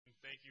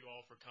thank you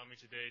all for coming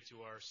today to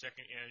our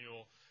second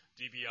annual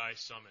DBI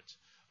Summit,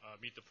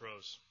 Meet the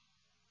Pros.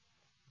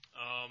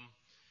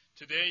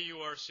 Today you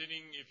are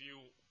sitting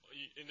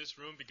in this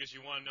room because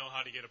you want to know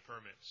how to get a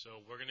permit. So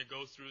we're going to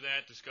go through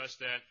that, discuss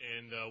that,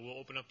 and we'll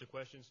open up to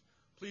questions.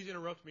 Please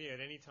interrupt me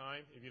at any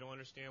time if you don't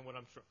understand what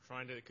I'm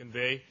trying to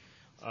convey,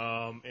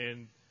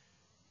 and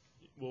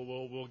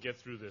we'll get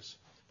through this.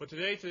 But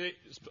today's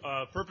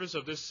purpose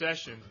of this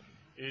session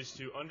is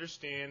to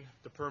understand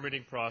the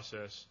permitting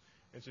process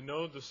and to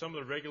know some of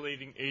the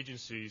regulating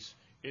agencies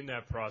in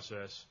that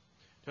process,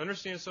 to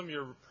understand some of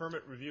your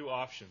permit review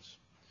options,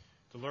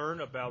 to learn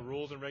about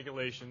rules and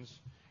regulations,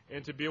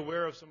 and to be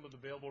aware of some of the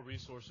available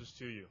resources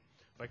to you.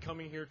 By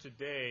coming here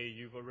today,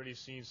 you've already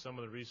seen some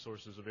of the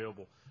resources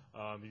available.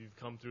 You've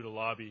come through the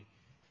lobby,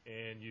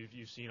 and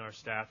you've seen our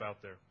staff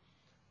out there.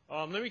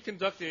 Let me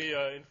conduct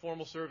an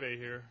informal survey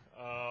here.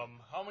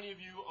 How many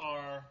of you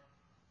are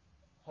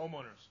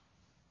homeowners?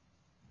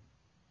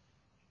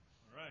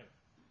 All right.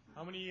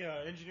 How many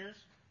engineers?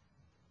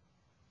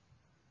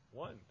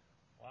 One.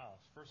 Wow,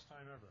 it's the first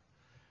time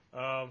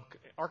ever.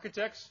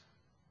 Architects?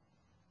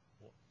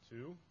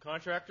 Two.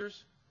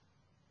 Contractors?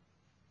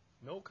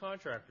 No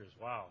contractors.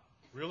 Wow.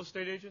 Real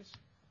estate agents?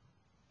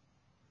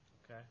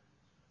 Okay.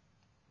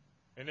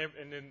 And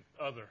then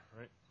other,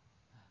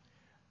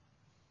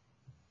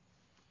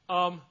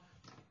 right?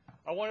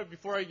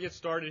 Before I get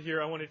started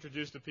here, I want to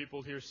introduce the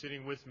people here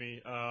sitting with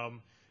me.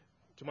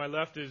 To my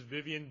left is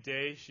Vivian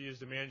Day. She is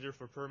the manager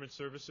for permit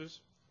services.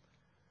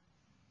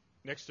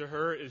 Next to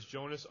her is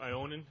Jonas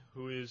Ionen,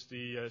 who is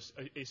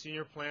a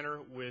senior planner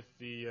with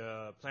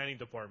the planning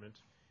department.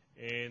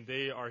 And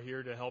they are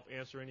here to help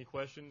answer any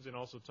questions and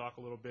also talk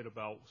a little bit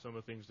about some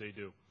of the things they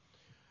do.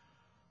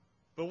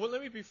 But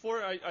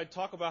before I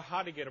talk about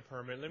how to get a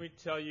permit, let me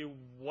tell you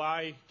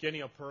why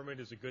getting a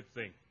permit is a good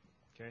thing.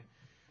 Okay?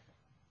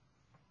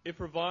 It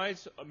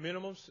provides a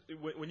minimum.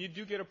 When you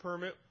do get a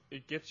permit,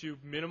 it gets you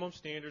minimum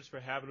standards for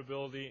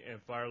habitability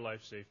and fire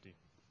life safety.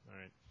 All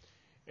right?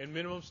 And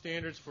minimum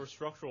standards for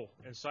structural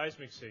and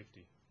seismic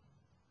safety.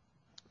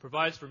 It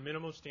provides for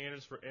minimum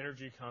standards for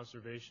energy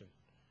conservation.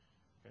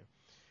 Okay?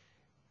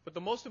 But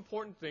the most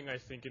important thing, I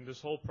think, in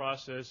this whole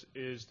process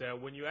is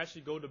that when you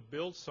actually go to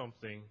build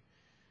something,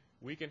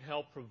 we can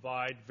help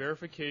provide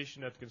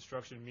verification that the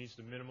construction meets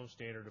the minimum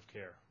standard of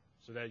care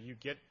so that you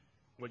get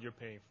what you're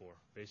paying for,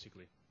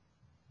 basically.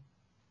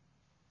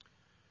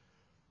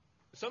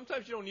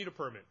 Sometimes you don't need a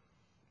permit,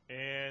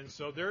 and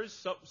so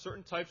there's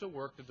certain types of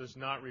work that does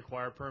not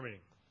require permitting,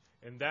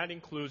 and that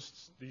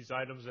includes these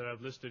items that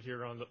I've listed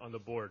here on the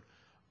board.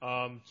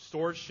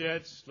 Storage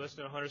sheds, less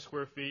than 100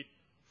 square feet,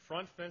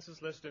 front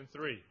fences less than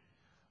 3.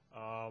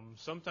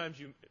 Sometimes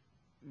you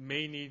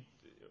may need,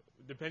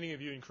 depending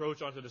if you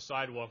encroach onto the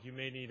sidewalk, you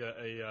may need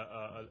an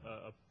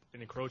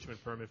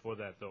encroachment permit for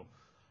that, though.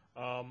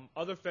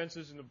 Other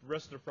fences in the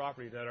rest of the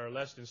property that are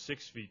less than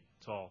 6 feet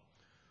tall.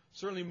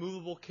 Certainly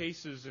movable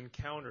cases and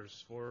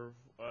counters for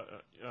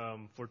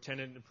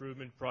tenant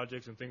improvement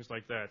projects and things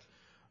like that.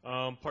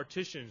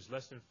 Partitions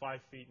less than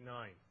 5 feet 9.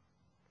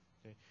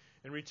 Okay.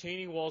 And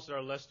retaining walls that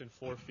are less than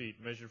 4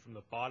 feet, measured from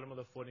the bottom of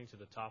the footing to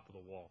the top of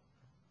the wall.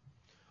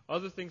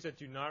 Other things that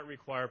do not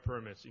require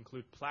permits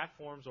include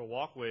platforms or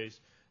walkways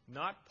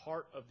not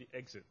part of the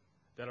exit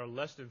that are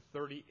less than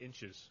 30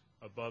 inches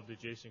above the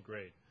adjacent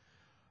grade.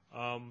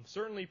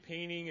 Certainly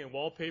painting and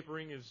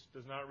wallpapering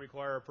does not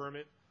require a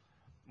permit.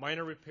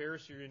 Minor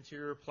repairs to your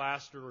interior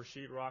plaster or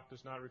sheetrock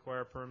does not require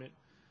a permit.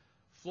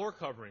 Floor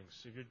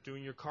coverings, if you're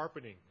doing your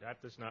carpeting,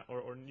 that does not,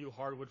 or new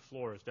hardwood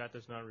floors, that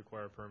does not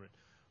require a permit.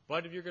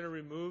 But if you're going to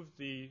remove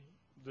the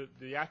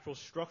actual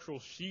structural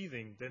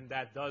sheathing, then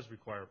that does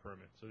require a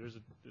permit. So there's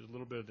a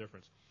little bit of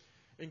difference.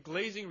 And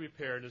glazing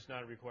repair does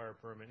not require a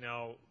permit.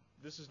 Now,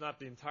 this is not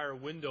the entire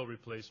window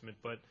replacement,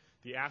 but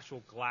the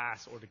actual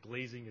glass or the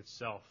glazing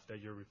itself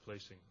that you're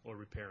replacing or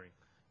repairing,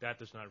 that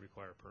does not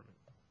require a permit.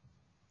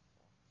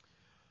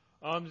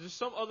 There's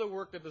some other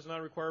work that does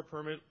not require a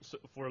permit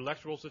for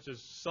electrical, such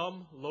as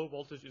some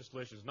low-voltage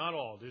installations. Not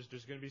all. There's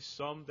going to be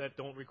some that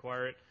don't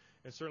require it.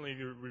 And certainly if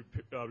you're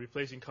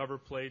replacing cover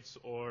plates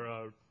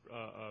or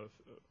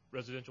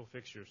residential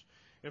fixtures.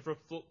 And for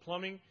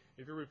plumbing,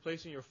 if you're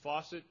replacing your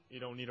faucet, you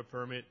don't need a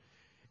permit.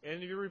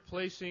 And if you're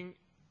replacing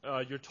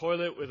your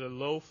toilet with a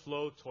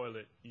low-flow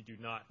toilet, you do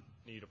not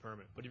need a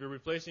permit. But if you're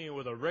replacing it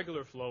with a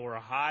regular flow or a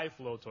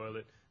high-flow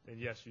toilet, then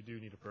yes, you do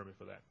need a permit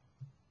for that.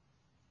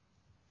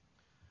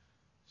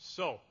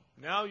 So,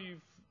 now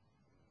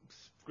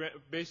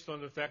based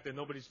on the fact that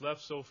nobody's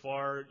left so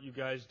far, you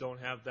guys don't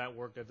have that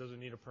work that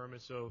doesn't need a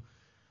permit. So,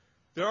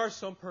 there are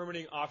some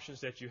permitting options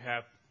that you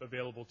have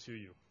available to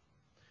you.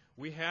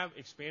 We have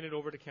expanded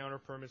over-the-counter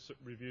permit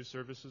review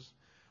services.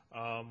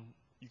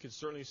 You can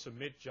certainly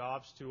submit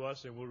jobs to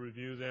us, and we'll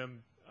review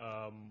them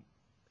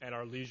at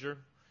our leisure.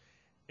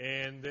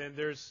 And then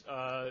there's,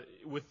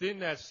 within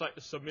that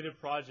submitted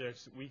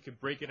projects, we could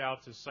break it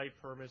out to site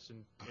permits,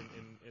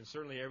 and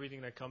certainly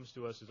everything that comes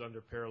to us is under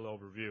parallel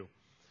review.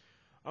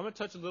 I'm going to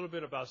touch a little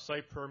bit about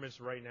site permits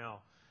right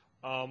now.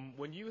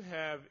 When you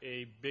have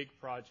a big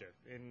project,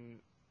 and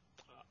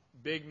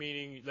Big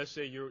meaning, let's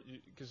say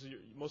because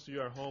most of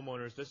you are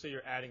homeowners, let's say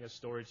you're adding a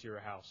story to your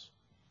house.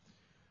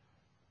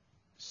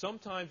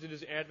 Sometimes it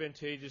is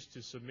advantageous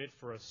to submit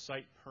for a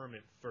site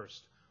permit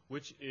first,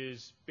 which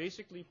is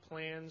basically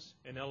plans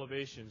and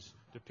elevations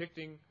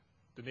depicting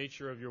the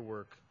nature of your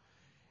work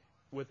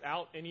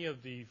without any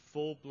of the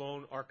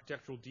full-blown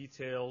architectural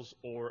details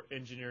or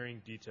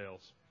engineering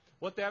details.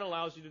 What that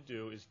allows you to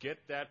do is get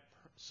that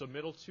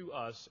submittal to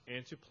us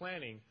and to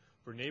planning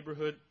for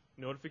neighborhood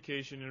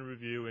notification and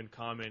review and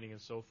commenting and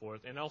so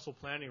forth, and also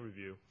planning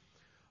review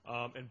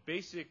and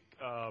basic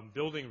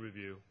building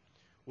review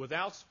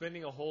without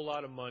spending a whole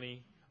lot of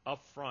money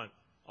up front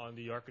on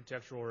the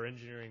architectural or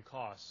engineering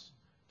costs,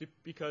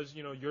 because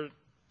your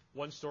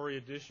one-story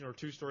addition or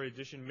two-story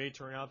addition may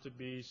turn out to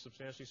be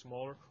substantially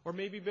smaller or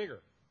maybe bigger.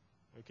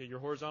 Okay, your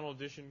horizontal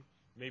addition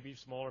may be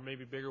smaller,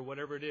 maybe bigger,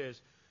 whatever it is.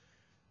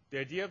 The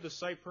idea of the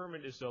site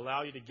permit is to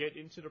allow you to get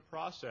into the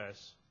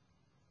process,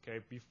 okay,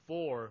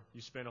 before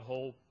you spend a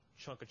whole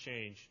chunk of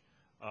change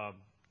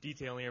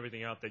detailing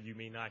everything out that you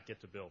may not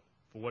get to build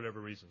for whatever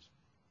reasons.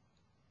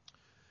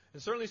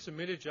 And certainly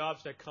submitted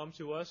jobs that come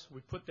to us, we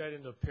put that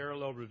in the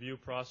parallel review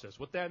process.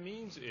 What that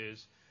means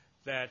is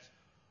that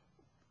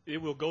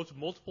it will go to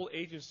multiple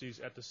agencies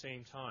at the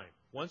same time.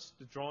 Once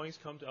the drawings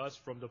come to us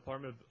from the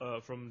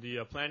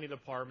planning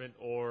department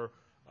or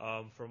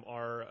from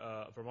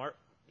our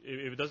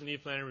if it doesn't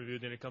need planning review,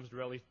 then it comes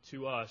directly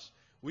to us.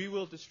 We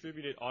will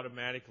distribute it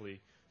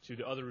automatically to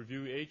the other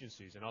review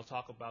agencies, and I'll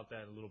talk about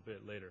that a little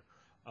bit later.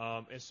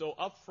 And so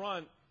up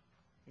front,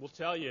 we'll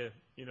tell you,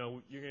 you're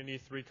going to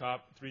need three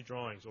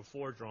drawings or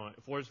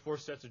four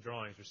sets of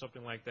drawings or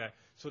something like that,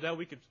 so that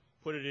we could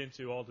put it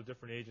into all the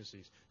different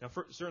agencies. Now,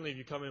 certainly if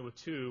you come in with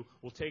two,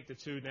 we'll take the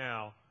two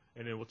now,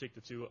 and then we'll take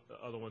the two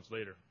other ones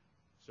later.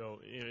 So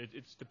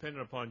it's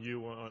dependent upon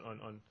you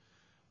on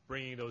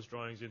bringing those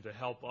drawings in to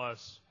help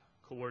us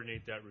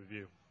coordinate that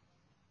review.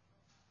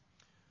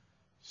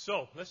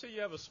 So let's say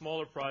you have a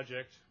smaller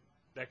project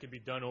that can be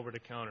done over the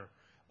counter.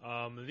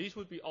 These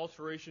would be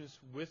alterations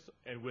with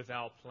and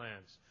without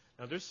plans.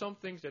 Now, there's some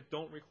things that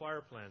don't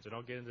require plans, and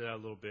I'll get into that a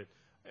little bit.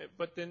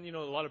 But then, a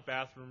lot of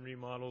bathroom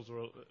remodels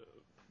or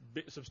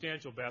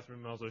substantial bathroom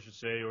remodels, I should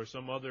say, or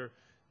some other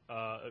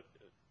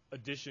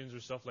additions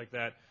or stuff like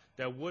that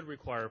that would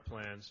require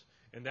plans,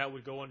 and that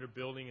would go under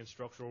building and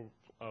structural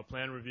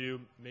plan review,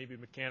 maybe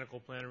mechanical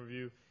plan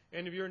review.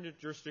 And if you're in the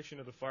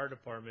jurisdiction of the fire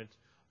department,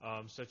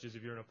 such as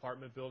if you're in an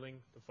apartment building,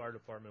 the fire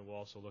department will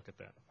also look at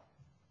that.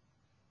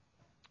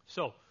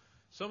 So,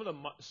 some of the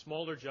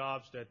smaller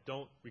jobs that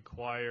don't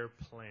require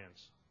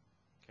plans,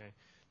 okay,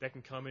 that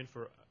can come in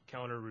for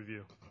counter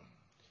review.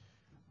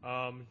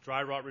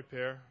 Dry rot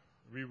repair,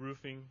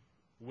 re-roofing,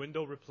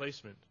 window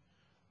replacement,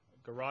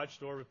 garage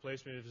door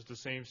replacement if it's the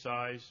same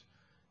size,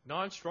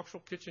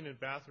 non-structural kitchen and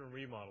bathroom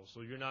remodels,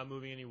 so you're not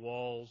moving any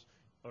walls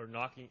or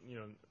knocking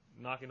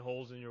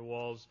holes in your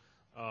walls.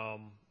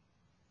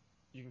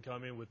 You can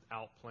come in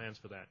without plans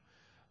for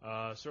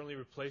that. Certainly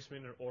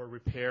replacement or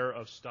repair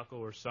of stucco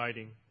or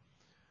siding.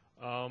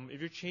 If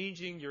you're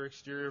changing your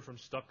exterior from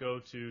stucco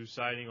to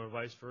siding or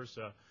vice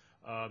versa,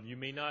 you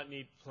may not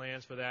need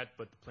plans for that,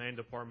 but the planning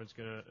department's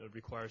going to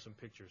require some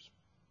pictures.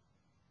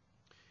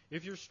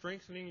 If you're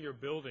strengthening your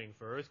building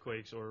for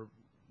earthquakes or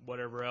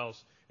whatever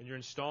else, and you're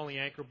installing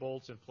anchor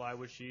bolts and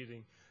plywood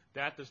sheathing,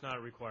 that does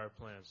not require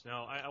plans.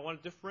 Now, I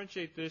want to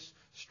differentiate this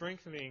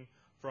strengthening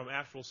from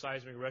actual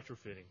seismic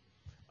retrofitting.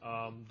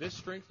 This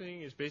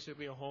strengthening is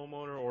basically a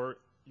homeowner or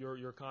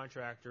your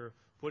contractor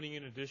putting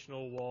in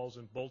additional walls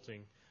and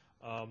bolting,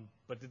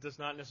 but it does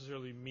not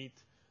necessarily meet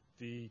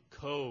the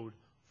code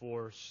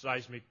for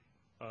seismic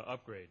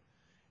upgrade.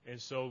 And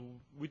so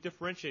we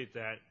differentiate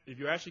that. If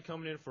you're actually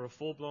coming in for a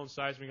full-blown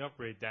seismic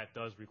upgrade, that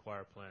does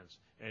require plans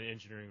and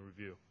engineering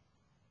review.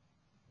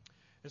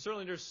 And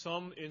certainly there's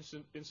some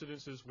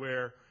incidences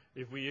where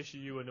if we issue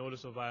you a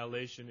notice of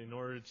violation, in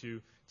order to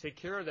take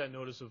care of that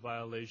notice of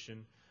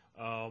violation,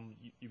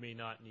 you may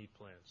not need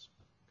plans.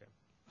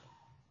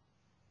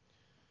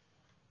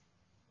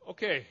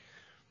 Okay,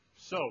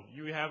 so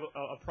you have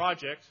a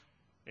project,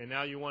 and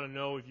now you want to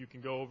know if you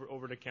can go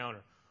over the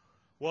counter.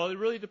 Well, it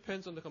really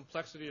depends on the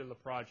complexity of the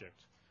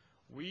project.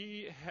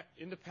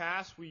 In the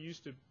past, we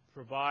used to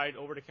provide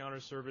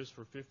over-the-counter service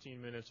for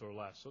 15 minutes or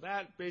less. So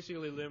that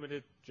basically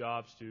limited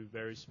jobs to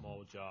very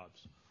small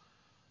jobs.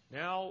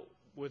 Now,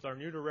 with our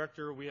new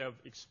director, we have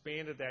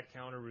expanded that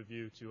counter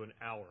review to an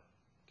hour.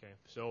 Okay,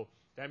 so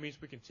that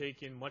means we can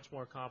take in much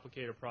more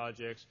complicated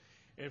projects.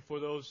 And for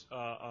those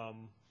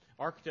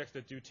architects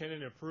that do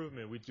tenant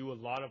improvement, we do a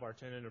lot of our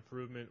tenant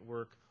improvement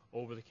work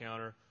over the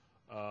counter.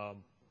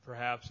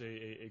 Perhaps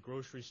a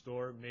grocery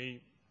store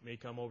may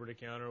come over the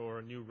counter, or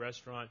a new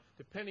restaurant,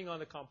 depending on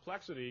the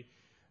complexity.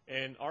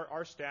 And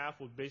our staff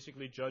will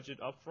basically judge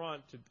it up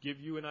front to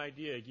give you an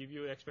idea, give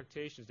you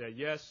expectations that,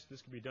 yes,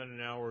 this can be done in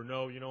an hour, or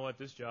no, you know what,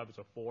 this job is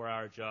a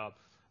 4-hour job.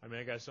 I mean,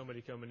 I got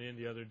somebody coming in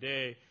the other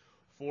day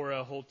for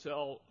a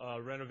hotel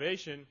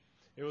renovation.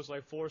 It was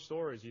like 4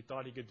 stories. He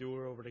thought he could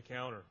do it over the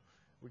counter.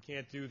 We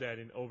can't do that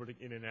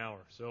in an hour.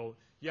 So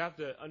you have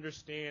to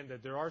understand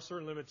that there are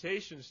certain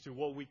limitations to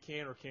what we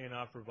can or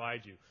cannot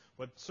provide you.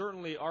 But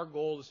certainly our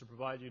goal is to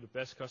provide you the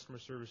best customer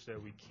service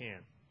that we can.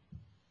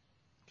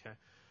 Okay.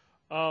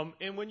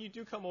 And when you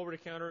do come over the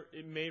counter,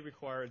 it may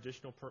require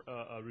additional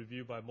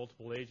review by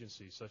multiple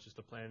agencies, such as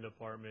the Planning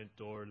Department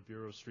or the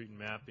Bureau of Street and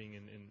Mapping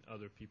and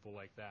other people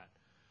like that.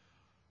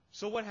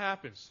 So what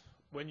happens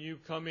when you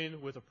come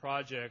in with a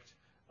project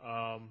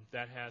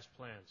that has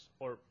plans?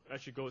 Or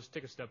actually, let's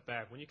take a step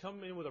back. When you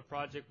come in with a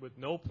project with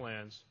no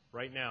plans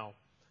right now,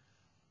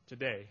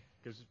 today,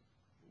 because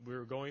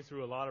we're going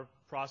through a lot of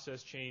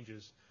process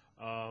changes,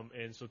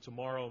 and so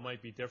tomorrow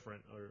might be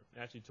different, or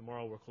actually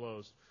tomorrow we're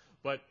closed.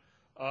 But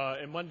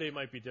and Monday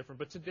might be different.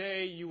 But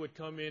today you would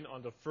come in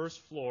on the first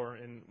floor,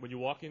 and when you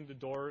walk in the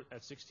door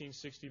at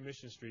 1660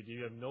 Mission Street,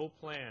 you have no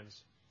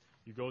plans.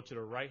 You go to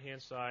the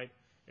right-hand side,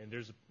 and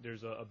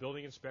there's a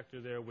building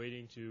inspector there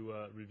waiting to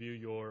review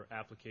your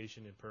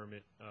application and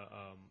permit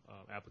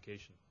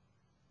application.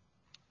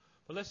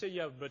 But let's say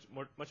you have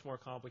a much more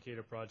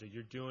complicated project.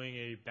 You're doing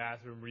a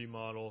bathroom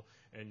remodel,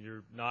 and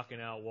you're knocking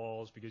out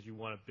walls because you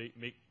want to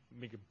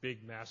make a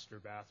big master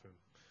bathroom.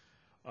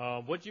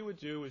 What you would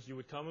do is you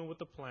would come in with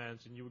the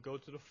plans, and you would go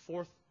to the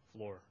fourth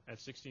floor at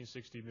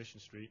 1660 Mission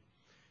Street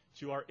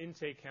to our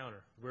intake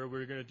counter, where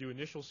we're going to do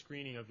initial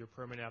screening of your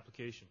permit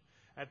application.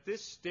 At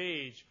this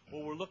stage,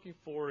 what we're looking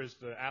for is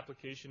the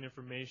application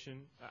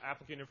information,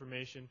 applicant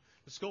information,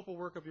 the scope of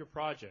work of your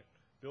project,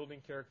 building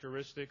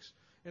characteristics,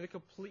 and the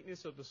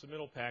completeness of the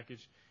submittal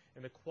package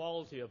and the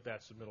quality of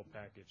that submittal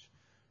package.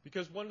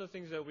 Because one of the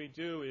things that we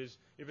do is,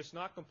 if it's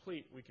not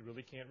complete, we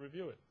really can't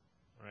review it,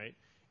 right?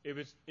 If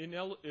it's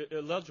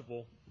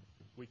illegible,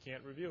 we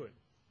can't review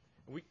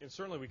it. And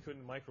certainly we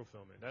couldn't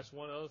microfilm it. That's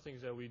one of the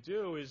things that we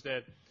do, is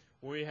that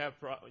when we have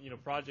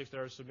projects that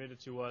are submitted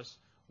to us,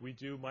 we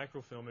do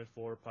microfilm it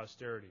for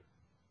posterity.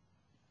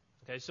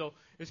 Okay, so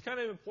it's kind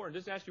of important.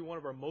 This is actually one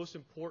of our most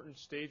important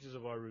stages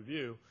of our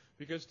review,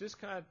 because this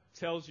kind of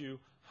tells you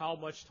how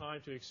much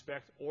time to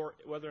expect, or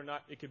whether or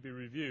not it could be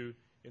reviewed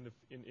in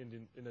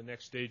the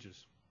next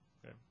stages.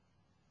 Okay.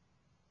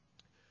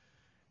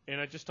 And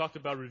I just talked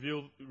about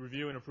review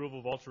and approval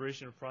of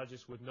alteration of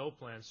projects with no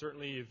plan.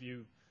 Certainly, if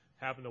you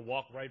happen to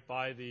walk right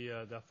by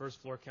the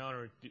first floor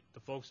counter, the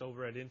folks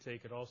over at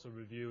Intake could also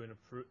review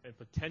and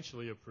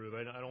potentially approve.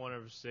 I don't want to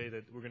ever say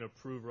that we're going to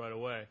approve right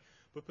away,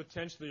 but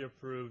potentially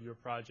approve your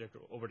project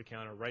over the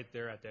counter right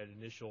there at that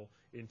initial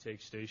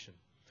intake station.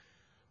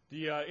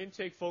 The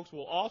intake folks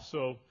will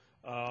also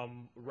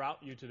route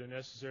you to the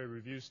necessary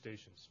review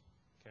stations.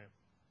 Okay.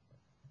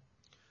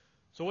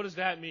 So what does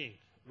that mean,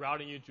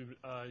 routing you to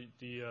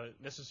the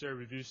necessary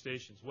review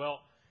stations? Well,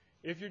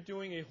 if you're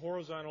doing a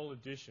horizontal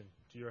addition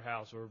to your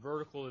house or a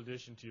vertical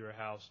addition to your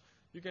house,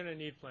 you're going to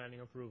need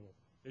planning approval.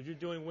 If you're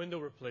doing window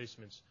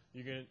replacements,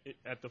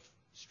 at the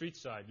street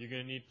side, you're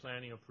going to need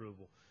planning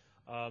approval.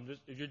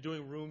 If you're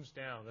doing rooms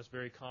down, that's a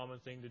very common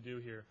thing to do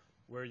here,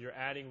 where you're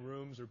adding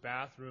rooms or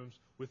bathrooms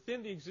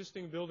within the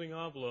existing building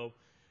envelope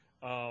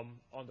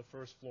on the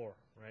first floor,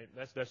 right?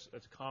 That's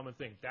a common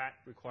thing. That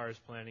requires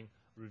planning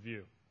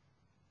review.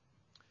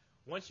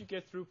 Once you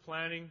get through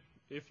planning,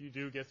 if you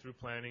do get through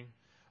planning,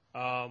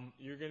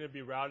 you're going to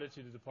be routed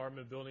to the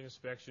Department of Building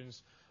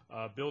Inspections,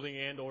 building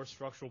and or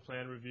structural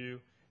plan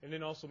review, and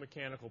then also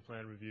mechanical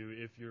plan review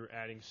if you're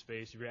adding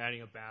space. If you're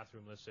adding a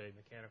bathroom, let's say,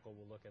 mechanical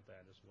will look at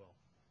that as well.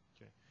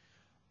 Okay.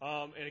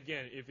 And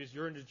again, if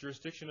you're in the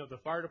jurisdiction of the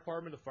fire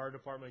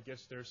department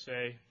gets their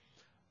say.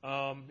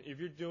 If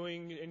you're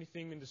doing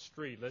anything in the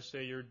street, let's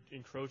say you're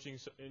encroaching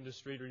in the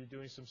street, or you're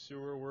doing some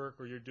sewer work,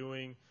 or you're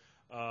doing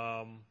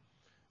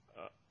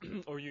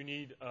or you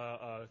need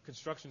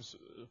construction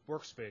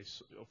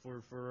workspace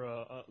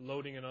for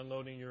loading and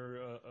unloading your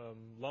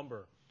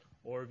lumber,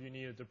 or if you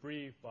need a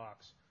debris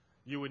box,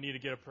 you would need to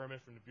get a permit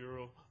from the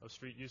Bureau of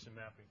Street Use and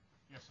Mapping.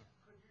 Yes, sir.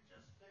 Could you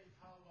just state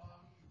how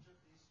long each of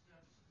these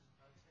steps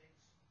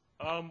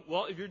takes?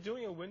 Well, if you're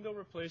doing a window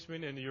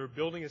replacement and your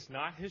building is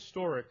not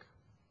historic,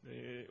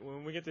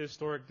 when we get to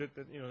historic,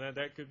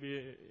 that could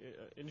be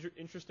an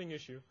interesting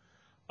issue.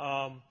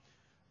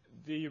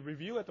 The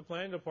review at the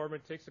planning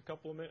department takes a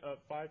couple of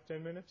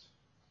 5-10 minutes.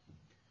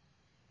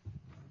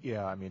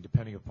 Yeah, I mean,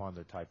 depending upon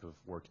the type of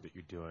work that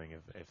you're doing,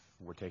 if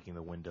we're taking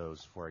the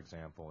windows, for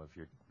example, if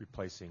you're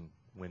replacing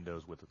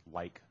windows with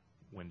like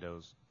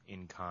windows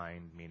in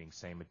kind, meaning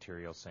same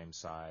material, same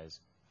size,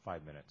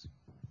 5 minutes.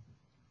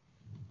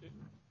 You talking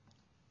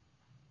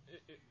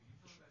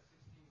about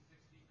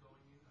 1660 going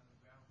in on the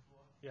ground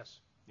floor? Yes.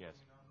 Yes.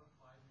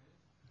 5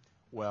 minutes?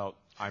 Well,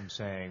 I'm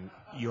saying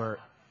your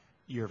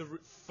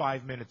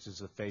 5 minutes is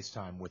the face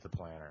time with the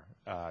planner.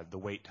 The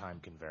wait time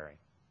can vary.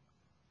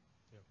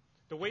 Yeah.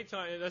 The wait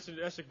time,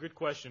 that's a good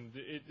question.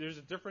 There's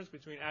a difference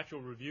between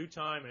actual review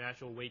time and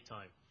actual wait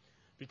time.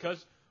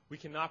 Because we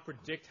cannot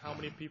predict how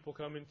many people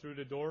come in through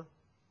the door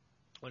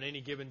on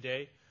any given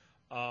day,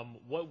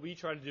 what we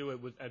try to do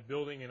at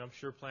building, and I'm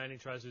sure planning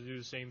tries to do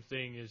the same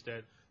thing, is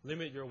that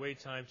limit your wait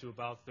time to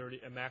about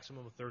a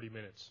maximum of 30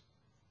 minutes.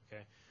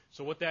 Okay.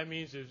 So what that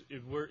means is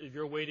if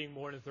you're waiting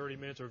more than 30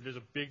 minutes or if there's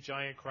a big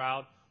giant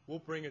crowd, we'll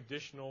bring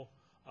additional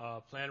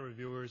plan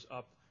reviewers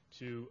up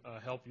to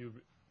help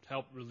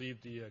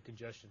relieve the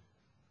congestion.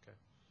 Okay.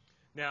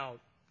 Now,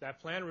 that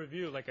plan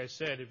review, like I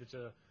said, if it's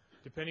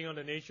depending on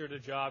the nature of the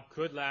job,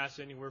 could last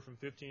anywhere from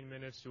 15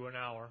 minutes to an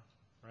hour.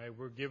 Right?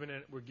 We're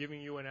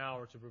giving you an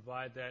hour to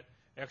provide that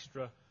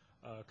extra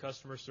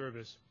customer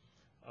service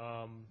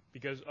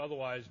because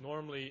otherwise,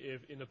 normally,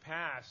 if in the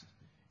past,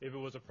 if it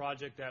was a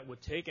project that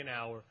would take an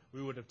hour,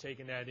 we would have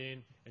taken that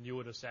in, and you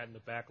would have sat in the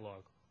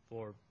backlog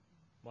for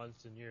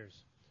months and years.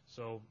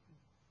 So,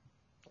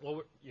 yes.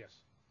 Are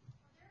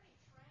there any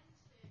trends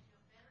to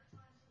better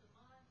times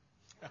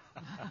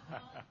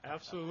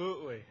of the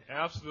month?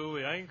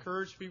 Absolutely. I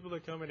encourage people to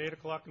come at 8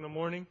 o'clock in the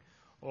morning,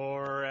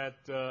 or at.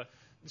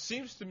 It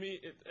seems to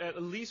me,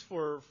 at least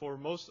for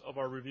most of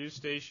our review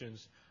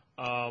stations,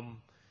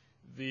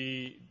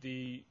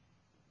 the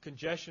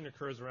congestion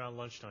occurs around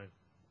lunchtime.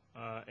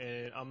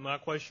 And I'm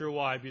not quite sure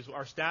why, because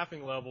our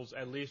staffing levels,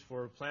 at least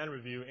for plan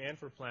review and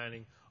for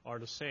planning, are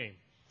the same.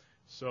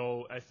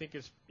 So I think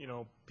it's,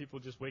 people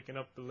just waking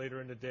up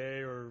later in the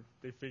day, or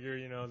they figure,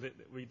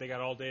 they got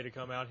all day to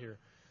come out here.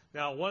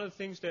 Now, one of the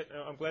things that,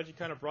 I'm glad you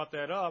kind of brought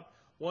that up,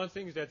 one of the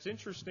things that's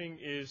interesting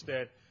is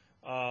that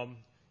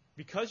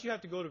because you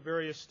have to go to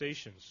various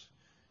stations,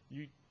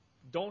 you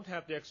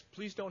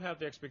please don't have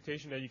the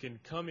expectation that you can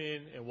come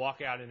in and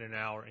walk out in an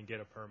hour and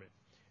get a permit.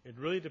 It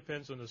really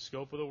depends on the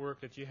scope of the work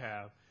that you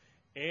have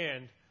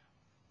and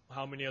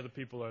how many other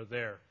people are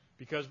there.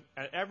 Because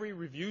at every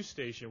review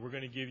station, we're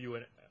going to give you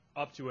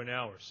up to an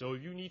hour. So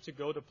if you need to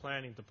go to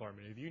planning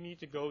department, if you need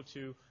to go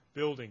to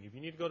building, if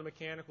you need to go to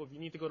mechanical, if you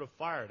need to go to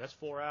fire, that's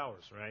 4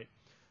 hours, right?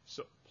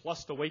 So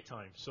plus the wait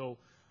time. So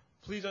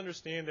please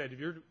understand that if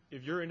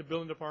you're in the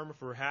building department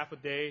for half a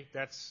day,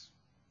 that's,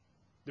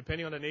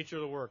 depending on the nature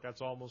of the work,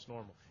 that's almost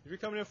normal. If you're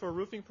coming in for a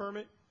roofing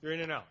permit, you're in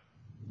and out.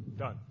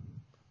 Done.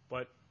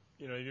 But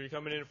if you're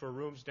coming in for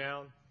rooms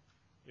down,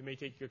 it may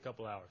take you a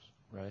couple hours.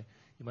 Right.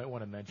 You might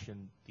want to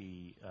mention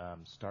the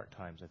start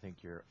times. I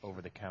think your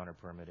over-the-counter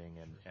permitting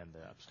and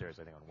the upstairs,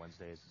 I think on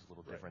Wednesdays is a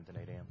little different than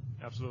 8 a.m.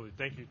 Absolutely.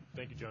 Thank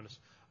you, Jonas.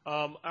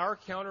 Our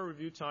counter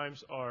review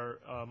times are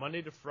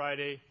Monday to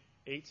Friday,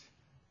 8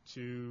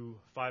 to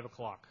 5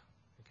 o'clock.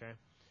 Okay.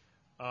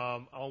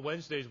 On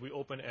Wednesdays, we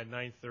open at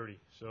 9:30.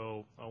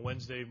 So on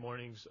Wednesday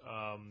mornings,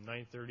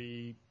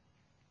 9:30.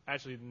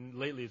 Actually,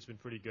 lately it's been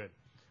pretty good.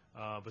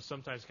 But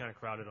sometimes kind of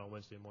crowded on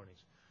Wednesday mornings.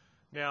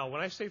 Now,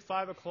 when I say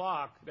 5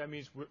 o'clock, that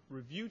means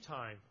review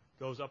time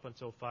goes up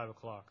until 5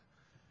 o'clock.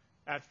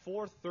 At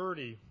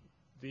 4:30,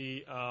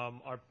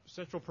 our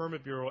Central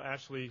Permit Bureau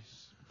actually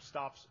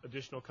stops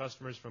additional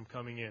customers from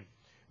coming in.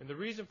 And the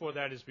reason for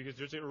that is because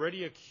there's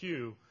already a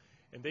queue,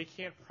 and they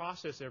can't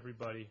process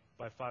everybody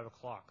by 5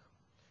 o'clock.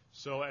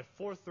 So at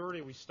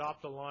 4:30, we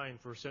stop the line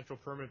for Central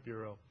Permit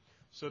Bureau.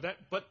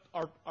 But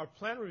our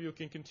plan review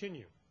can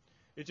continue.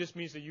 It just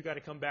means that you got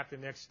to come back the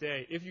next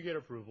day. If you get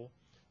approval,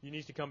 you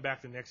need to come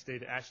back the next day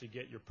to actually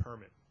get your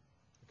permit.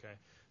 Okay.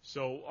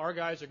 So our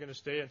guys are going to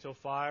stay until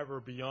 5 or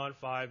beyond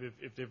 5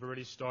 if they've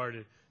already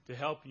started to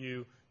help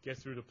you get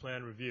through the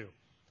plan review.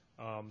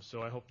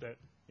 So I hope that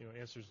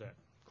answers that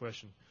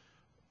question.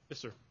 Yes,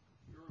 sir.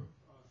 Your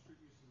street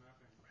use and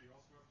mapping, do you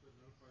also have to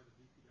notify the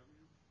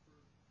DPW,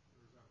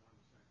 or is that one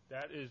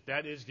the same?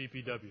 That is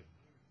DPW.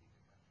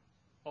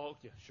 Oh,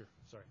 yeah, sure.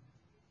 Sorry.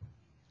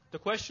 The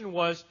question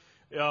was,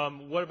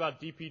 what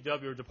about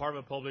DPW or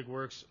Department of Public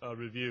Works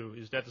review?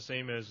 Is that the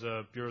same as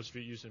Bureau of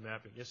Street Use and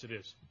Mapping? Yes, it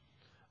is.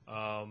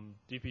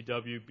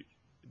 DPW,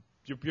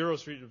 Bureau of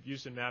Street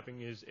Use and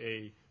Mapping is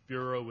a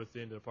bureau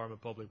within the Department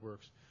of Public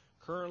Works.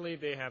 Currently,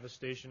 they have a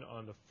station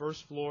on the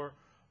first floor,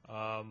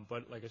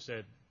 but like I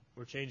said,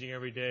 we're changing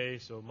every day,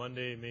 so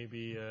Monday may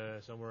be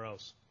somewhere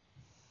else.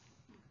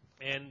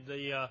 And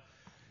the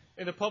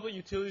Public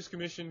Utilities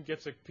Commission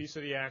gets a piece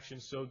of the action,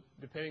 so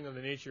depending on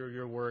the nature of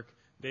your work,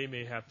 they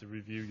may have to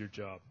review your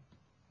job.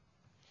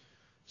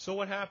 So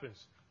what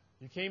happens?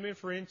 You came in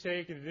for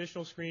intake and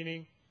initial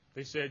screening.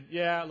 They said,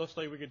 yeah, it looks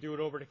like we could do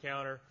it over the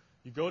counter.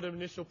 You go to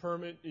initial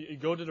permit, you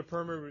go to the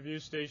permit review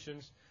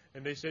stations,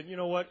 and they said, you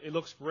know what, it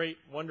looks great,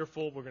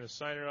 wonderful, we're going to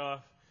sign it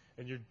off,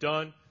 and you're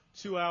done.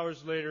 2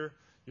 hours later,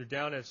 you're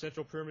down at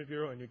Central Permit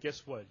Bureau, and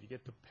guess what? You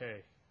get to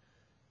pay.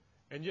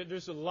 And yet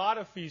there's a lot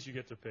of fees you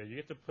get to pay. You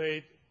get to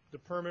pay the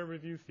permit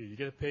review fee. You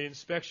get to pay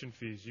inspection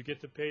fees. You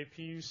get to pay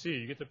PUC.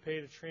 You get to pay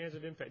the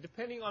transit impact.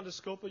 Depending on the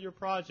scope of your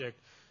project,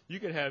 you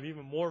could have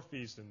even more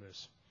fees than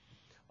this.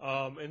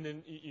 And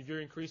then if you're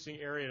increasing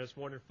area that's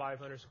more than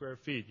 500 square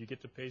feet, you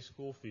get to pay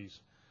school fees.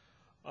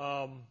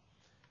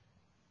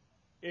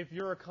 If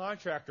you're a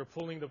contractor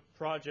pulling the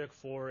project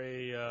for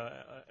a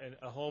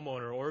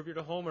homeowner, or if you're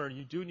the homeowner,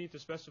 you do need to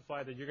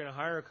specify that you're going to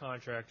hire a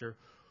contractor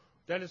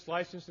that is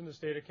licensed in the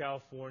state of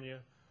California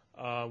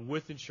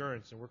with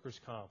insurance and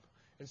workers' comp.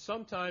 And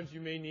sometimes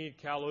you may need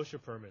Cal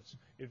OSHA permits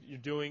if you're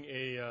doing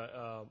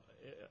a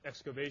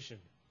excavation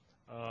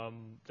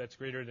that's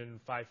greater than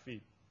 5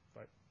 feet.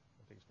 I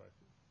think it's 5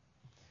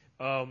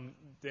 feet.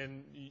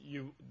 Then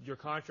your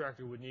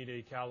contractor would need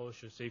a Cal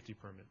OSHA safety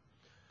permit.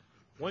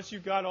 Once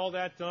you've got all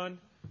that done,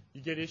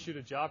 you get issued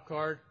a job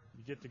card.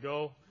 You get to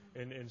go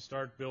and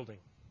start building.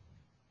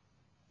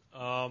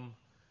 Now,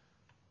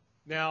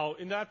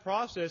 in that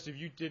process, if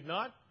you did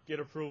not get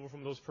approval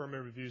from those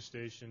permit review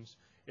stations,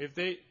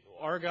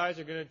 our guys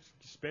are going to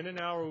spend an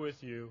hour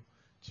with you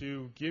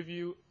to give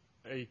you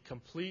a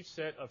complete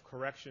set of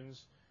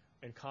corrections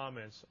and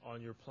comments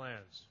on your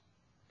plans.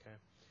 Okay?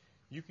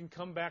 You can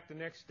come back the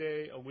next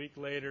day, a week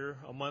later,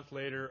 a month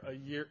later,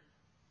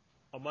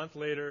 a month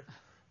later,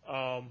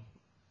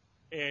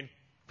 and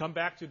come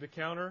back to the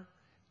counter,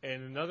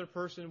 and another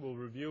person will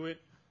review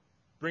it.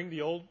 Bring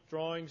the old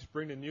drawings,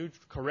 bring the new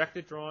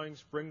corrected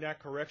drawings, bring that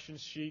correction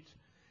sheet,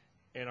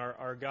 and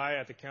our guy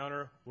at the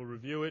counter will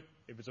review it.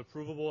 If it's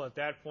approvable at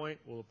that point,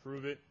 we'll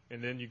approve it,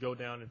 and then you go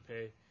down and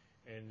pay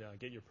and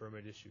get your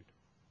permit issued.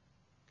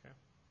 Okay?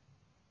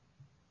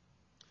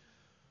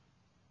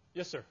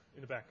 Yes, sir,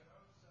 in the back. Are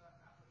those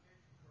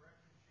application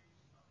correction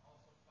sheets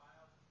also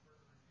filed for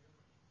further review, and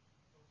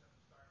folks have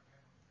to start again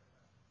when they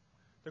come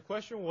back? The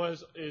question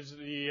was, is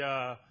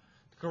the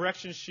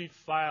correction sheet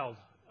filed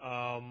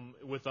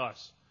with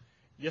us?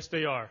 Yes,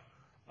 they are.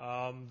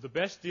 The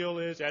best deal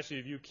is actually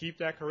if you keep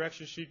that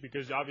correction sheet,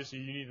 because obviously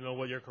you need to know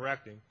what you're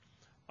correcting,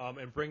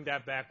 and bring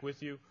that back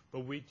with you.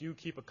 But we do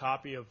keep a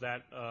copy of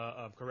that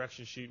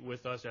correction sheet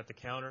with us at the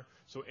counter.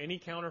 So any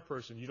counter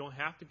person, you don't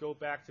have to go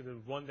back to the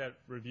one that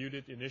reviewed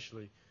it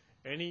initially.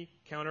 Any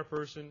counter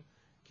person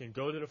can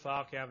go to the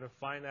file cabinet,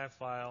 find that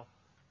file,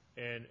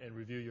 and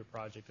review your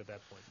project at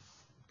that point.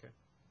 Okay.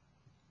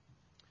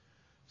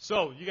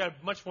 So you got a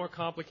much more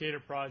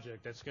complicated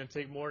project that's going to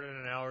take more than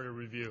an hour to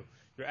review.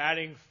 You're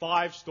adding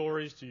 5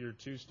 stories to your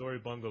 2-story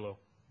bungalow.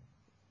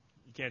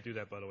 You can't do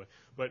that, by the way.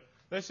 But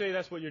let's say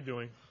that's what you're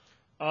doing,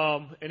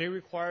 and it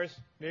requires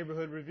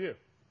neighborhood review,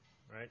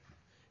 right?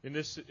 In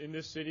this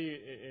city,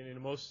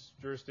 in most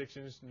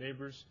jurisdictions,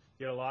 neighbors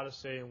get a lot of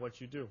say in what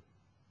you do.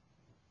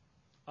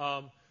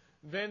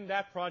 Then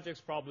that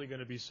project's probably going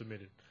to be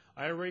submitted.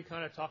 I already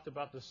kind of talked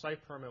about the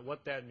site permit,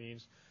 what that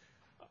means.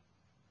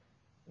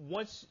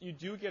 Once you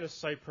do get a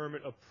site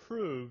permit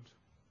approved,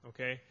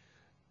 okay,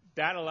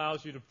 that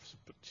allows you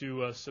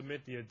to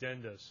submit the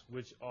addendas,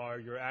 which are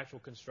your actual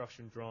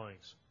construction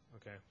drawings.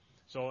 Okay,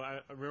 so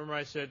remember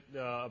I said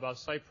about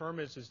site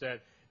permits is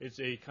that it's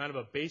a kind of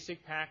a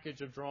basic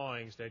package of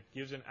drawings that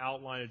gives an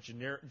outline,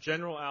 a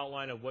general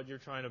outline of what you're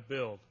trying to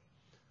build,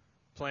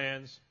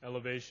 plans,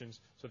 elevations,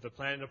 so that the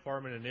planning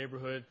department and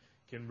neighborhood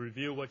can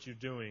review what you're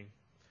doing.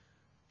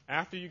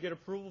 After you get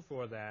approval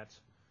for that,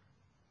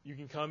 you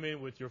can come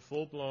in with your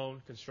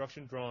full-blown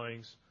construction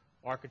drawings,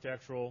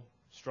 architectural,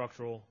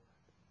 structural,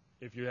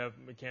 if you have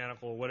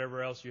mechanical,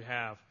 whatever else you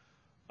have,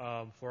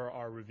 for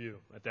our review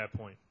at that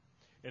point.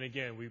 And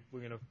again, we're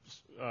going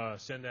to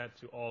send that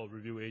to all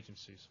review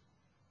agencies.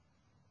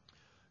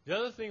 The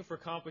other thing for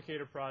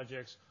complicated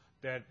projects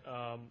that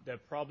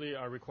probably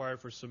are required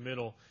for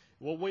submittal,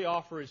 what we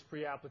offer is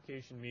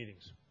pre-application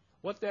meetings.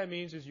 What that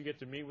means is you get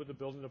to meet with the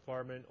building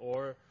department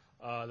or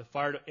the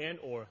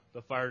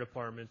fire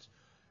department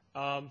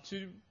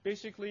to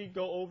basically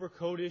go over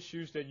code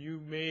issues that you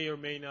may or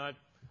may not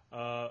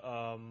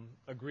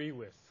agree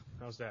with.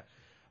 How's that?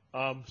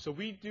 So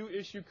we do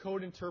issue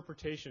code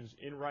interpretations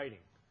in writing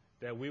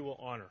that we will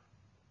honor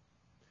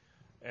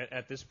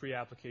at this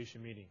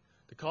pre-application meeting.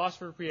 The cost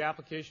for a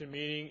pre-application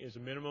meeting is a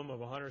minimum of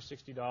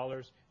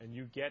 $160, and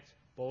you get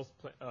both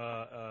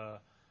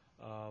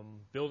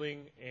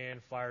building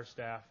and fire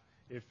staff,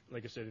 if,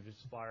 like I said, if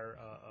it's fire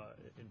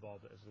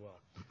involved as well.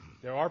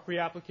 There are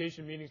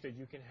pre-application meetings that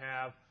you can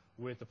have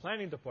with the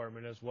planning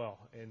department as well,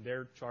 and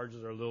their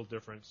charges are a little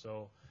different,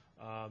 so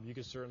you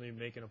can certainly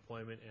make an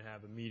appointment and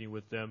have a meeting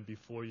with them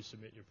before you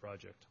submit your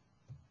project.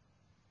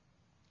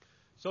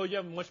 So you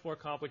have a much more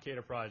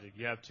complicated project.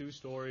 You have 2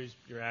 stories.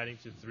 You're adding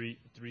to three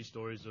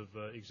stories of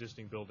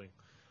existing building.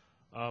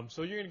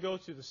 So you're going to go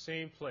to the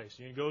same place.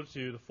 You're going to go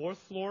to the 4th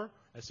floor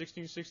at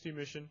 1660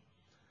 Mission.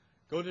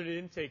 Go to the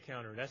intake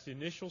counter. That's the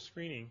initial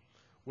screening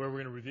where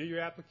we're going to review your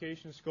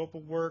application, scope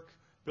of work,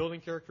 building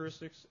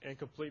characteristics, and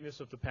completeness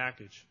of the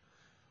package.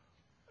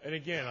 And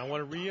again, I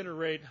want to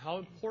reiterate how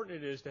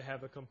important it is to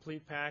have a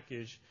complete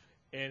package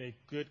and a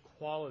good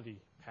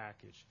quality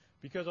package,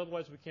 because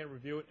otherwise we can't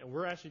review it, and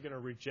we're actually going to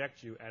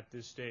reject you at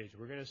this stage.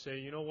 We're going to say,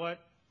 you know what?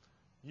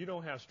 You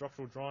don't have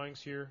structural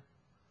drawings here.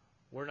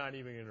 We're not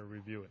even going to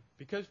review it.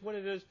 Because what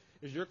it is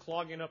you're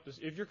clogging up this.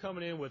 If you're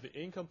coming in with an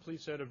incomplete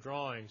set of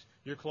drawings,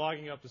 you're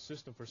clogging up the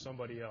system for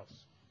somebody else.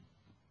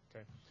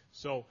 Okay?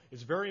 So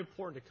it's very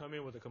important to come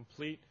in with a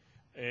complete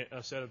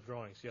set of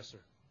drawings. Yes, sir.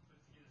 But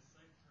to get a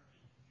site permit,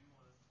 you do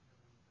want us to come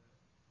in with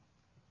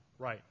a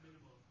Right.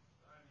 minimum.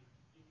 I mean,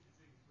 it's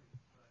incomplete,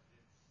 but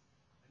it's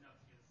enough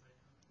to get a site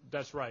permit.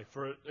 That's right.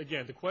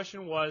 Again, the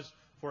question was,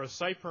 for a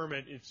site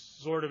permit, it's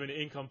sort of an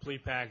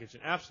incomplete package.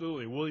 And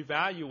absolutely, we'll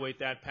evaluate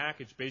that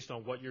package based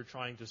on what you're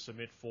trying to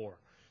submit for.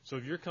 So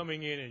if you're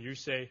coming in and you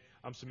say,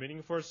 I'm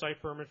submitting for a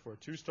site permit for a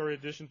 2-story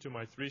addition to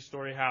my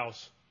 3-story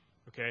house,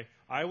 okay,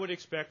 I would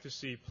expect to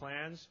see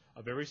plans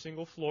of every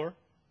single floor,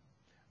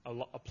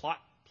 a plot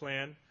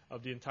plan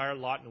of the entire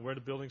lot and where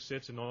the building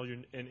sits and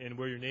and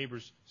where your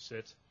neighbors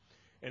sit,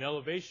 and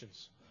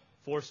elevations,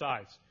 4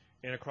 sides,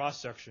 and a cross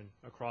section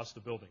across the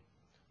building.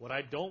 What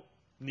I don't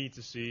need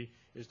to see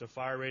is the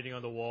fire rating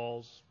on the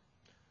walls,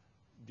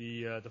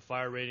 the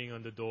fire rating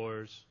on the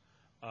doors.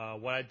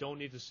 What I don't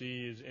need to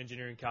see is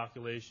engineering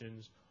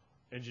calculations,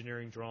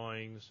 engineering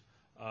drawings.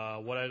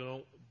 What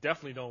I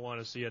definitely don't want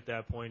to see at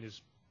that point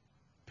is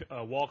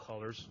wall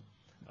colors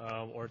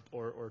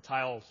or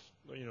tiles,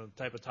 the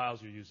type of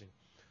tiles you're using.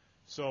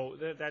 So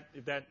that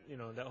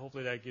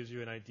hopefully that gives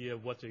you an idea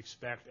of what to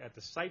expect at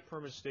the site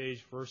permit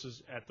stage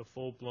versus at the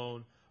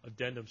full-blown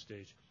addendum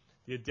stage.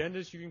 The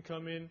addendums you can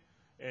come in,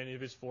 and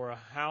if it's for a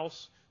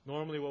house,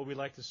 normally what we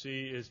like to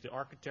see is the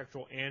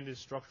architectural and the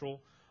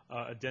structural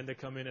addenda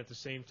come in at the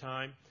same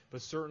time.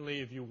 But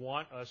certainly if you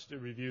want us to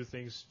review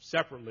things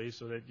separately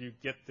so that you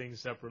get things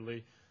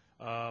separately,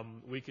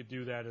 we could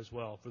do that as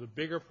well. For the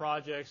bigger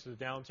projects, the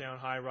downtown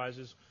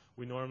high-rises,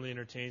 we normally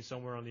entertain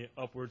somewhere on the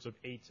upwards of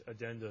 8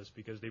 addendas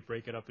because they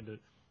break it up into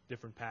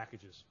different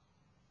packages.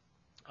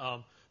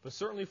 But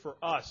certainly for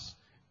us,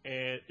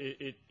 and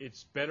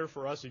it's better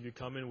for us if you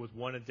come in with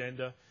 1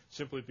 addenda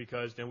simply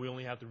because then we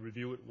only have to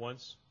review it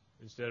once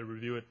instead of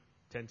review it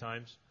 10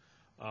 times,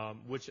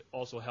 which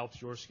also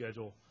helps your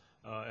schedule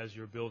as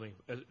you're building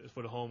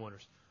for the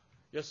homeowners.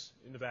 Yes,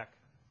 in the back.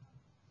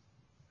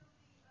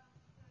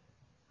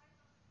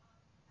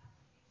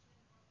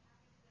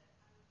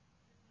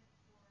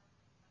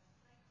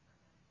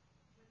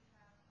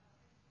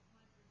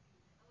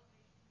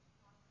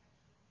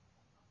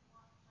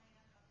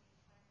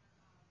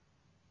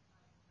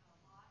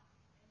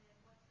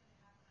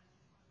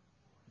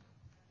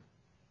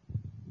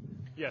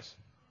 Yes.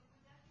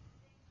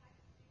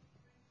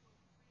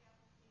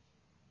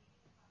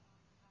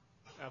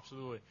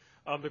 Absolutely.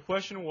 The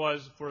question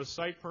was for a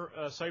site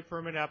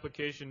permit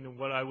application.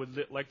 What I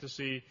would like to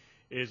see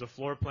is a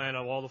floor plan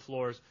of all the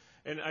floors,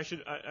 and I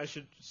should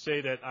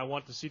say that I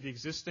want to see the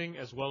existing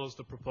as well as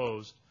the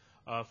proposed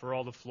for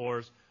all the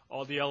floors,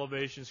 all the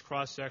elevations,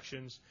 cross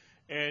sections,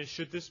 and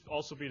should this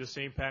also be the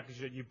same package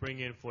that you bring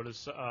in for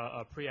this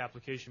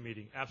pre-application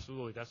meeting?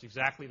 Absolutely. That's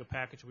exactly the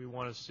package we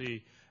want to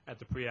see at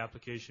the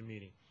pre-application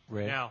meeting.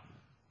 Ray, now,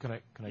 can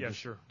I just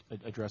sure.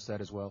 address that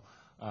as well?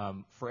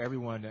 For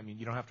everyone, I mean,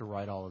 you don't have to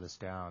write all of this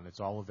down. It's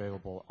all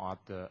available on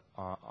the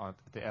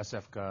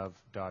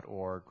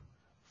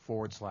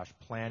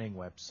sfgov.org/planning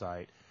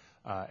website,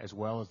 as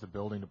well as the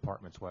building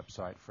department's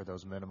website for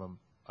those minimum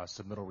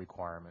submittal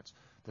requirements.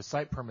 The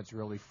site permit's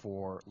really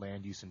for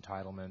land use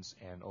entitlements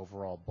and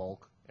overall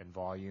bulk and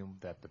volume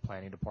that the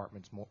planning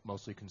department's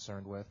mostly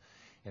concerned with.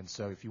 And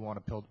so if you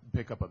want to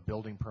pick up a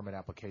building permit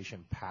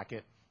application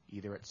packet,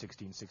 either at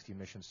 1660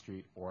 Mission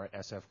Street or at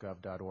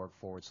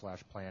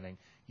sfgov.org/planning,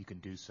 you can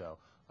do so,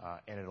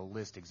 and it'll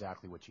list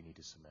exactly what you need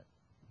to submit.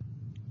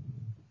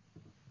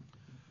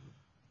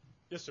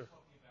 Yes, sir.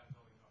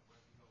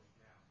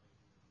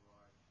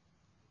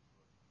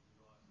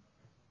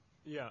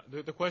 Yeah,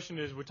 the question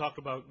is we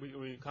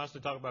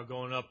constantly talk about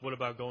going up. What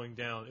about going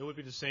down? It would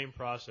be the same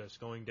process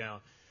going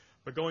down.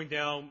 But going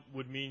down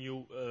would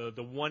mean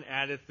the one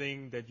added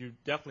thing that you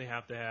definitely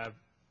have to have,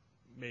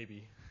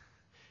 maybe,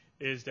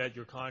 is that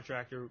your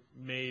contractor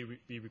may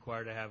be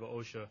required to have a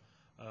OSHA,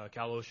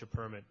 Cal OSHA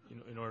permit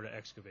in order to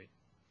excavate.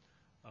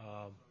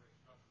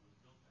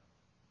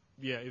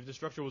 Yeah, if the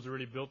structure was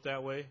already built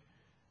that way,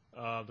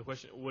 the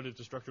question, what if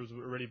the structure was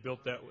already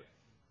built that way?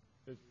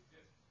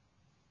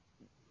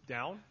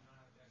 Down?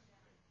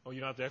 Oh, you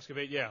don't have to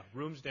excavate? Yeah,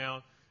 rooms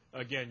down.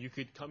 Again, you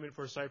could come in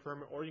for a site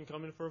permit or you can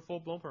come in for a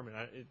full-blown permit.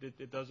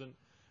 It doesn't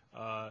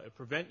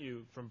prevent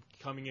you from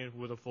coming in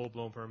with a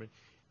full-blown permit.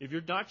 If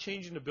you're not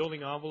changing the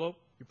building envelope,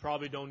 you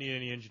probably don't need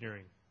any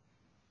engineering.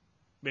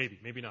 Maybe,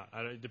 maybe not.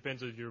 It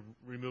depends if you're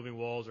removing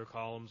walls or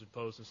columns and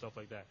posts and stuff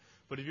like that.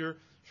 But if you're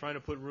trying to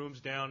put rooms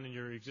down in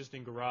your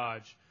existing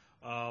garage,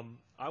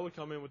 I would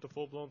come in with the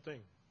full-blown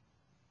thing.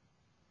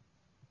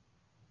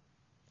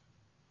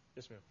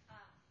 Yes, ma'am. If I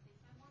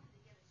wanted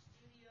to get a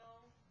studio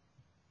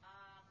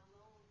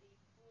below the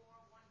 4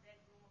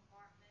 one-bedroom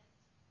apartment,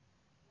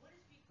 what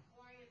is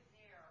required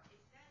there?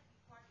 Is that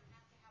required? You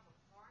have to have a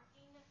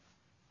parking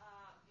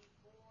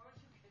before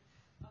you can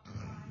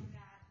apply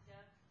that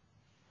studio?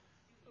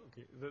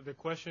 Okay. The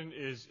question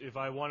is, if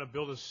I want to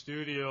build a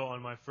studio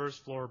on my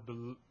first floor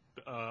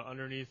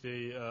underneath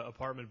a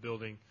apartment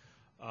building,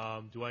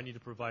 do I need to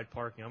provide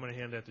parking? I'm going to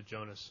hand that to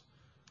Jonas.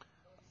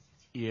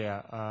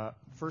 Yeah.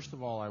 First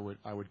of all,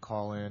 I would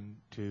call in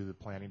to the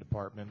planning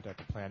department at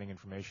the planning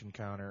information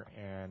counter,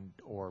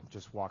 or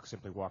just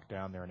simply walk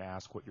down there and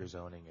ask what your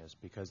zoning is,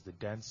 because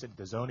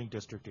the zoning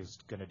district is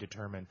going to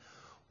determine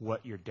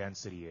what your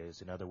density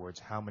is. In other words,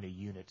 how many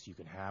units you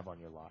can have on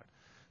your lot.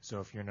 So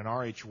if you're in an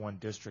RH1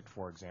 district,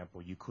 for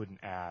example, you couldn't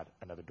add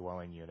another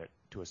dwelling unit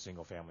to a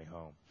single-family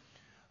home.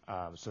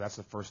 So that's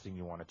the first thing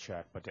you want to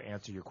check. But to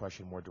answer your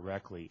question more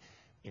directly,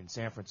 in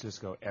San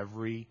Francisco,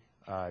 every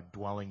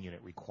dwelling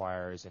unit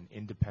requires an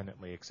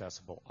independently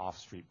accessible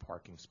off-street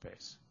parking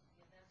space.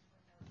 Yeah, that's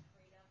what I was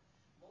afraid of.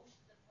 Most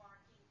of the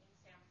parking in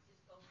San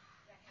Francisco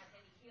that has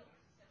any hills,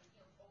 7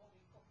 hills, all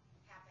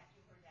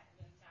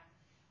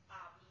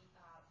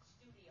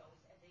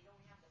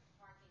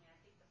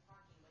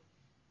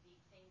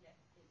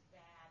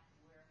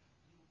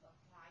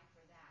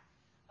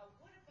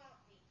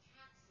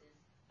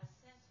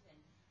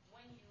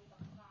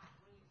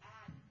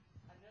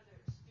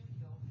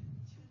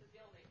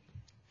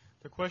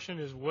question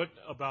is, what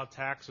about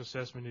tax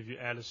assessment if you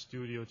add a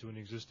studio to an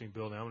existing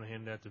building? I'm going to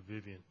hand that to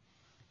Vivian.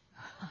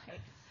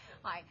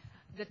 Hi.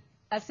 The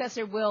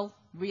assessor will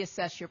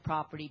reassess your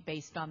property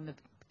based on the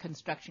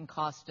construction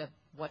cost of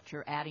what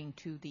you're adding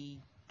to the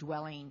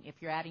dwelling. If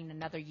you're adding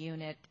another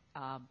unit,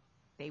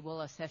 they will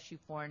assess you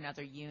for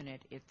another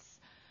unit. It's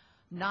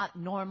not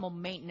normal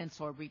maintenance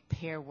or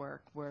repair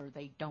work where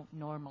they don't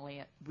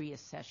normally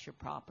reassess your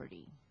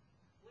property.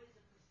 What is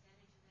the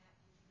percentage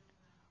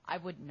of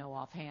that? Would you know that? I wouldn't know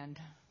offhand.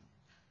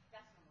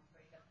 That's what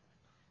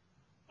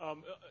I'm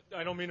afraid of.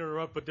 I don't mean to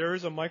interrupt, but there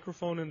is a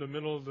microphone in the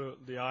middle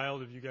of the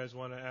aisle if you guys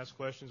want to ask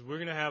questions. We're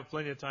going to have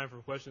plenty of time for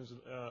questions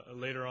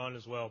later on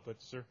as well,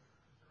 but, sir.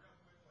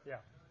 Yeah.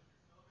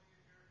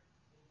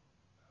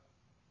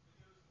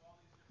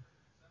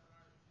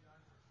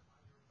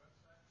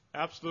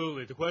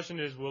 Absolutely. The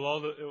question is,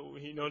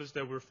 he noticed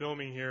that we're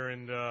filming here,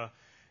 and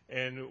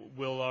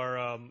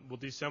will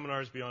these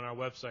seminars be on our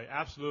website?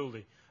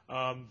 Absolutely.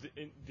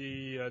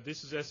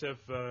 This is SF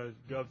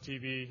Gov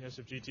TV,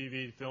 SFG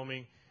TV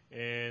filming,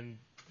 and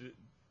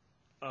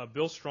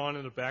Bill Strawn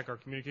in the back, our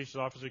communications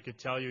officer, could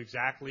tell you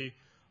exactly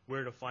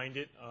where to find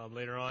it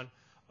later on.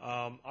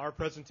 Our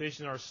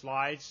presentation, our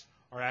slides,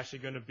 are actually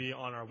going to be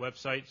on our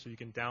website, so you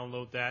can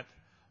download that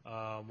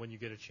when you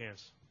get a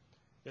chance.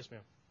 Yes,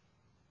 ma'am.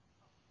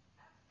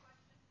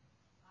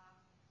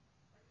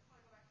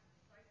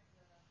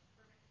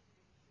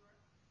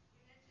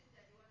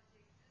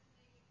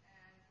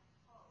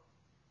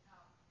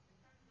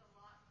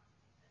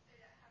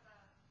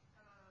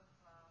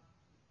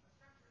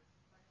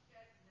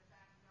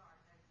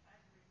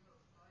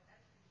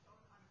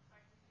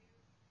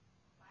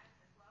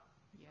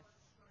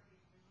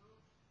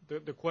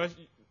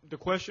 The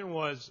question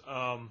was,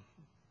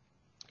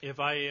 if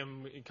I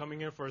am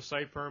coming in for a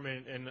site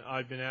permit and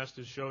I've been asked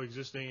to show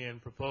existing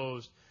and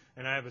proposed,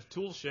 and I have a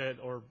tool shed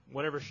or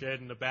whatever shed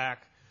in the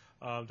back,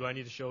 do I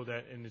need to show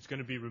that and it's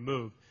going to be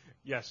removed?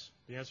 Yes.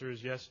 The answer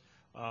is yes.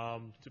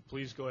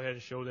 Please go ahead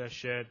and show that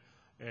shed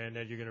and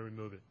that you're going to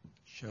remove it.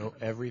 Show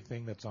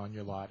everything that's on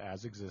your lot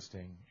as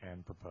existing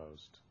and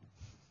proposed.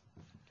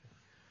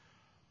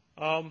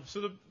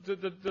 So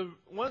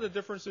one of the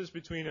differences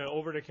between an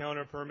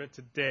over-the-counter permit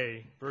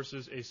today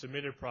versus a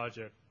submitted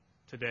project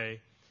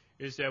today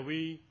is that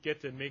we get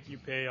to make you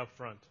pay up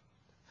front,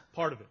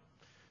 part of it.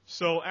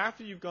 So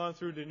after you've gone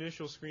through the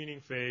initial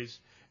screening phase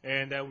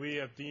and that we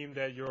have deemed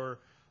that your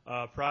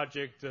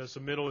project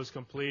submittal is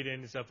complete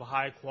and it's of a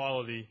high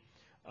quality,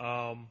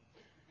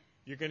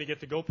 you're going to get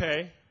to go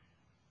pay,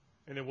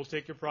 and then we'll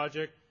take your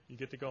project, you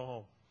get to go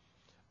home.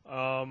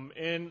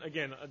 And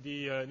again,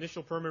 the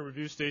initial permit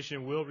review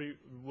station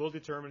will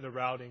determine the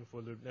routing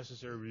for the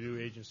necessary review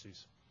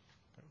agencies.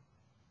 Okay.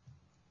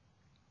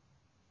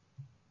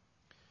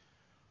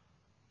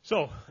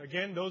 So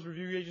again, those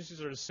review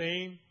agencies are the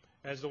same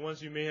as the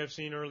ones you may have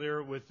seen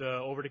earlier with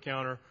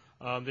over-the-counter.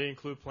 They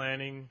include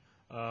planning,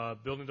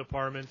 building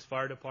departments,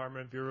 fire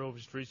department, Bureau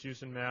of Streets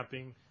Use and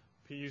Mapping,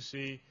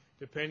 PUC.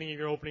 Depending if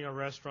you're opening a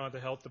restaurant, the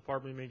health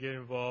department may get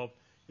involved.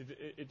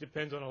 It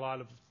depends on a lot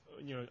of,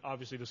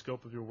 obviously the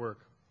scope of your work.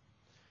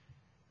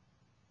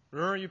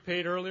 Remember you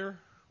paid earlier?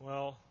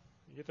 Well,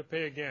 you get to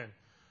pay again.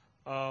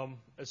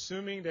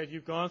 Assuming that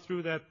you've gone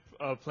through that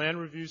plan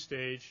review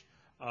stage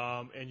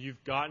and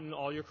you've gotten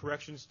all your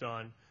corrections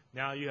done,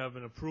 now you have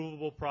an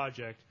approvable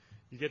project.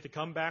 You get to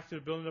come back to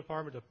the building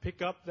department to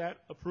pick up that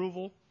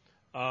approval,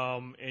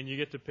 and you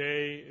get to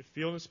pay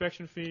field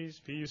inspection fees,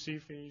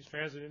 PUC fees,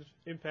 transit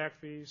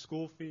impact fees,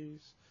 school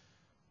fees,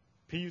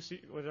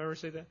 PUC, did I ever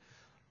say that?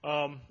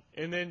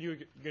 And then you're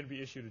going to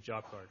be issued a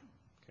job card.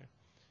 Okay.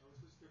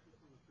 Is this different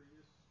from the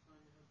previous time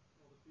you had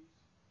all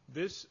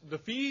the fees? The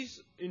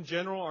fees in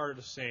general are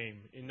the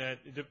same in that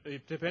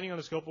depending on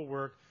the scope of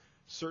work,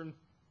 certain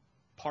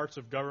parts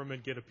of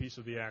government get a piece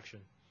of the action.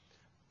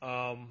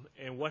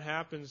 And what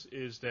happens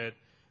is that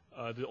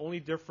the only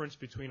difference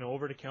between an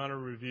over-the-counter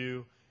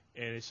review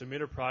and a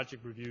submitted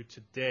project review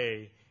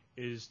today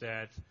is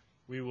that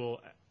we will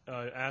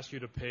ask you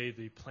to pay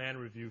the plan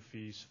review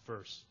fees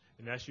first.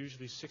 And that's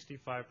usually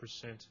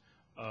 65%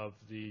 of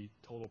the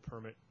total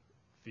permit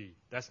fee.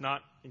 That's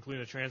not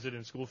including the transit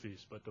and school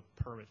fees, but the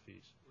permit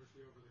fees. Where's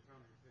the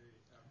over-the-counter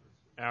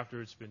pay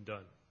after it's been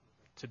done?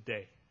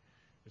 Today.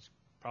 It's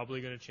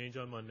probably going to change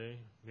on Monday,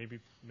 maybe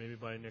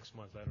by next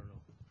month. I don't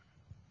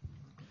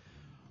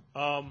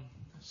know.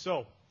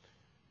 So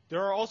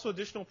there are also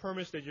additional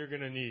permits that you're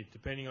going to need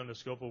depending on the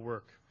scope of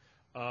work.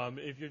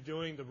 If you're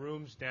doing the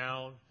rooms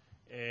down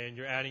and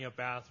you're adding a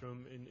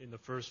bathroom in the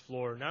first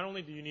floor, not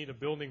only do you need a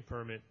building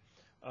permit,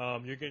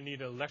 you're going to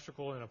need an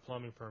electrical and a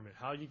plumbing permit.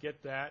 How you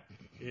get that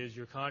is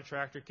your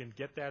contractor can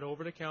get that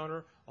over the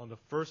counter on the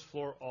first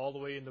floor all the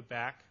way in the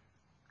back.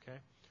 Okay?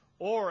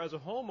 Or as a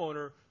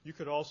homeowner, you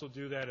could also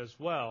do that as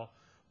well,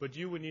 but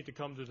you would need to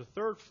come to the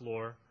third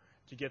floor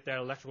to get that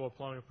electrical or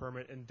plumbing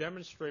permit and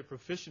demonstrate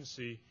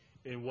proficiency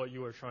in what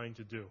you are trying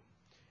to do.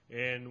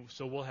 And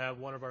so we'll have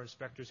one of our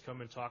inspectors come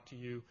and talk to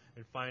you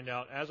and find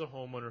out as a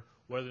homeowner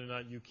whether or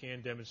not you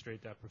can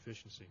demonstrate that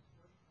proficiency.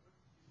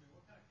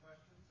 What kind of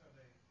questions are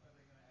they going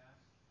to ask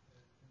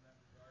in that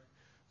regard?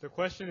 The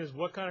question is,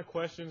 what kind of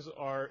questions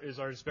is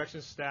our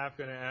inspection staff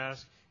going to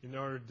ask in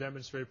order to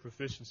demonstrate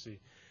proficiency?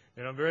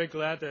 And I'm very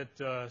glad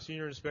that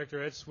Senior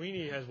Inspector Ed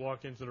Sweeney has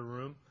walked into the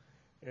room,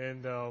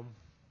 and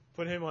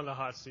put him on the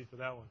hot seat for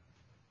that one.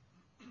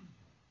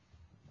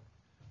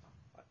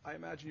 I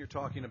imagine you're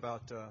talking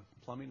about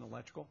plumbing and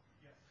electrical.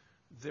 Yes.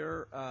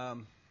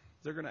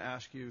 They're going to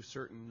ask you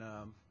certain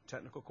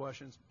technical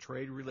questions,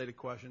 trade-related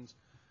questions,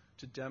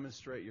 to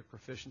demonstrate your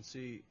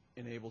proficiency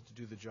in able to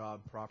do the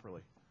job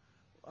properly.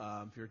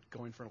 If you're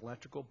going for an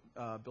electrical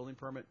building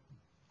permit,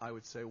 I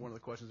would say one of the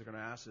questions they're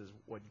going to ask is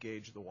what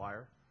gauge the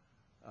wire,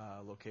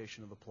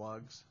 location of the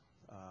plugs,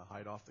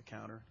 height off the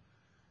counter.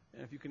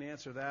 And if you can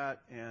answer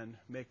that and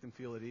make them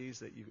feel at ease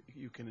that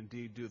you can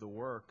indeed do the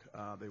work,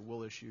 they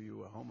will issue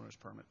you a homeowner's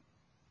permit.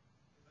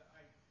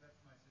 That's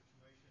my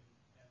situation,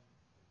 and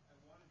I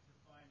wanted to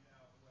find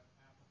out what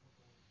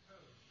applicable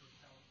codes for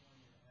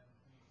California and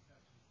any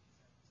exceptions in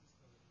San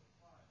Francisco that would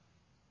apply.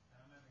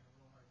 And I'm having a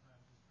real hard time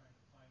just trying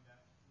to find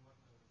out what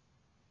those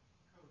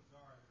codes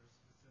are that are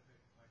specific,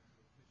 like to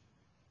a kitchen.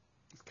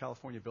 It's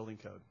California Building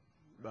Code,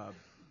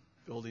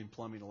 building,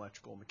 plumbing,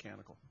 electrical,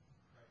 mechanical.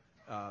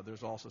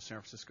 There's also San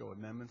Francisco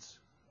amendments.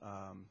 Where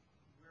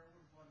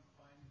would one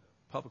find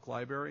those? Public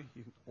library,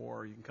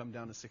 or you can come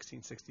down to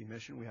 1660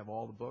 Mission. We have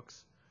all the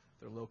books.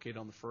 They're located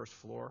on the first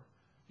floor.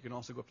 You can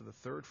also go up to the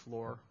third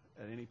floor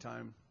at any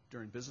time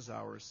during business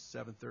hours,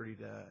 7:30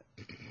 to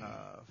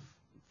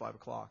 5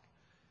 o'clock,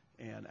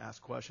 and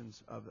ask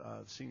questions of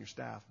the senior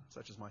staff,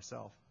 such as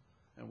myself,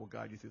 and we'll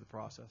guide you through the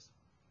process.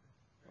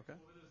 Okay?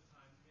 What are those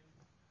times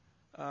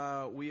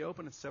again? We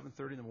open at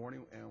 7:30 in the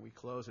morning, and we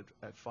close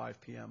at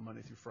 5 p.m.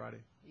 Monday through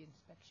Friday. The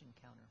inspection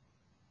counter.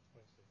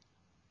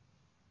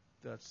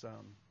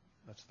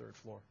 That's third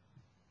floor.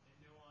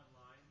 And no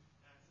online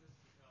access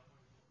to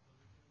California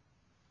Building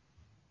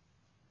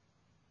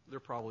Code? There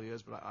probably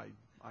is, but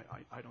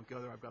I don't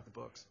go there. I've got the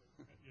books.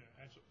 Yeah,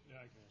 actually,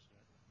 I can answer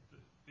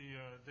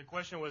that. The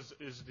question was,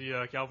 is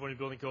the California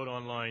Building Code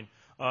online?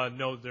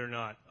 No, they're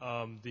not.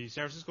 The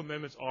San Francisco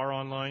amendments are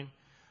online.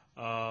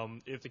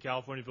 If the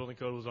California Building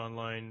Code was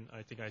online,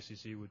 I think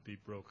ICC would be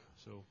broke.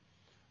 So,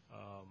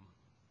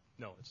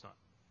 no, it's not.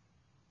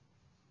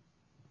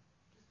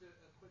 Just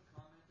a quick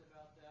comment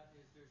about that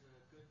is there's a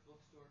good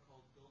bookstore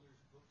called Builder's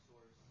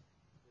Booksource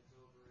that's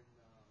over in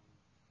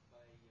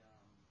by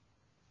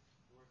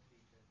North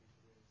Beach, I think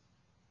it is.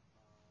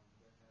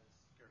 That has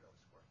Ghirardelli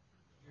Square.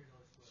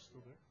 Ghirardelli Square.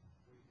 Still there?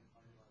 Where you can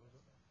find a lot of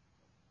that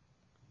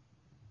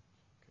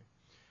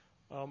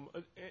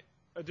stuff.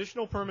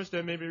 Additional permits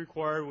that may be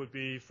required would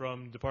be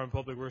from Department of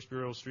Public Works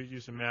Bureau, Street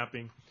Use and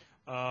Mapping.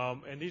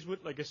 And these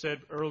would, like I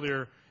said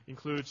earlier,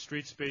 include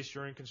street space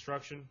during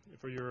construction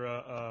for your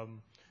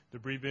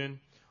debris bin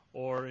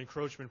or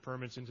encroachment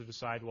permits into the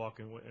sidewalk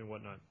and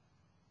whatnot.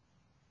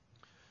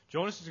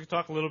 Jonas is going to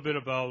talk a little bit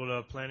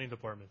about planning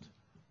department.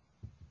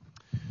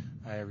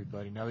 Hi,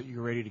 everybody. Now that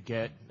you're ready to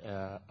get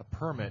a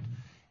permit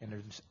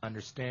and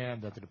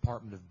understand that the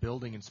Department of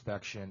Building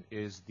Inspection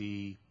is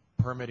the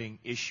permitting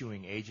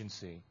issuing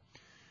agency,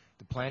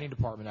 the planning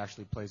department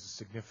actually plays a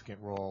significant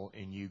role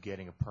in you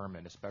getting a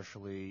permit,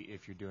 especially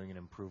if you're doing an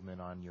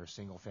improvement on your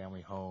single-family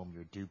home,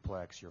 your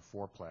duplex, your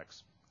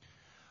fourplex.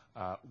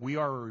 We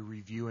are a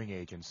reviewing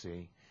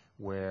agency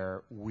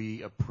where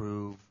we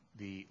approve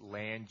the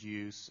land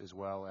use as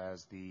well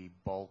as the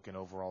bulk and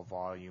overall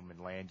volume and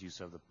land use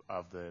of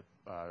the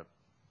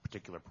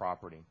particular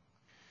property.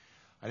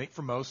 I think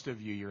for most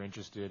of you, you're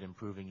interested in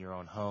improving your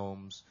own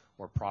homes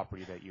or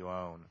property that you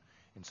own.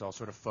 And so I'll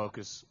sort of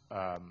focus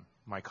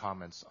my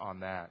comments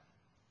on that.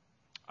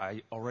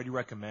 I already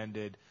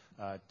recommended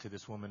to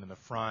this woman in the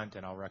front,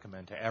 and I'll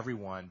recommend to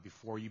everyone,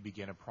 before you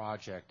begin a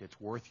project, it's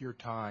worth your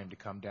time to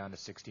come down to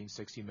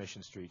 1660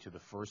 Mission Street to the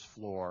first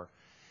floor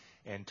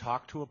and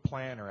talk to a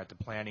planner at the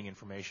planning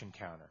information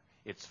counter.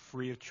 It's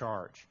free of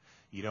charge.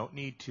 You don't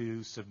need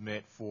to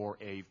submit for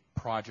a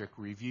project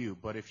review,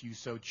 but if you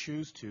so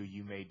choose to,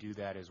 you may do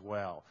that as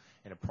well.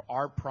 And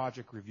our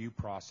project review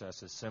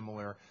process is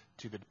similar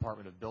to the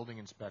Department of Building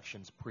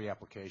Inspection's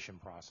pre-application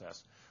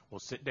process. We'll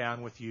sit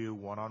down with you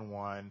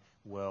one-on-one.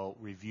 We'll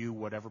review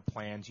whatever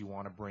plans you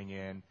want to bring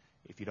in.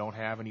 If you don't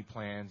have any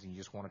plans and you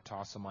just want to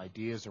toss some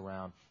ideas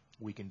around,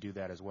 we can do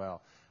that as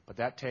well. But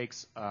that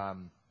takes for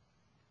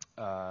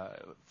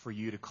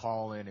you to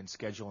call in and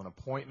schedule an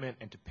appointment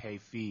and to pay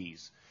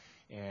fees.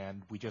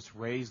 And we just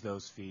raised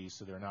those fees,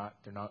 so they're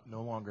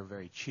no longer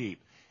very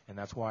cheap. And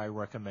that's why I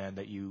recommend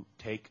that you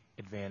take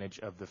advantage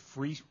of the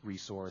free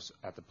resource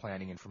at the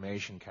planning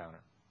information counter.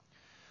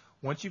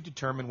 Once you've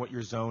determined what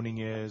your zoning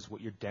is,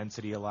 what your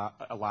density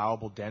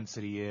allowable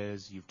density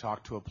is, you've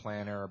talked to a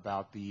planner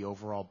about the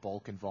overall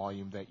bulk and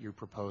volume that you're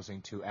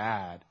proposing to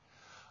add.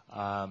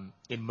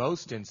 In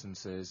most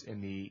instances, in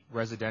the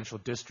residential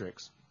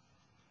districts,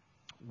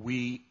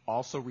 we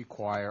also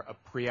require a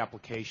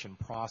pre-application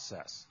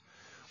process,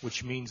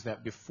 which means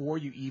that before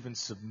you even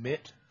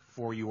submit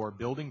for your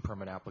building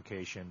permit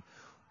application,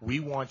 we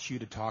want you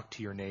to talk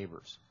to your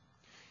neighbors.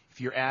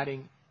 If you're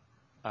adding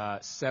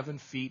 7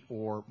 feet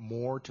or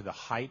more to the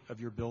height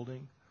of your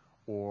building,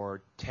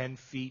 or 10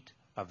 feet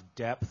of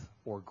depth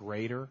or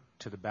greater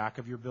to the back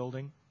of your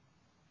building,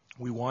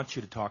 we want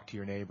you to talk to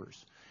your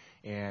neighbors.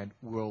 And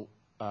we'll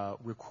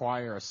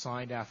require a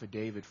signed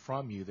affidavit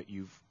from you that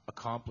you've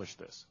accomplished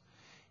this.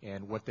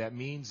 And what that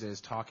means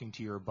is talking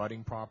to your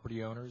abutting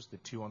property owners, the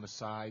 2 on the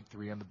side,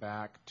 3 on the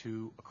back,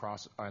 2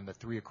 across, and the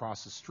 3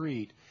 across the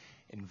street.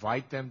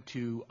 Invite them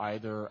to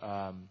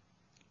either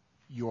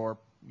your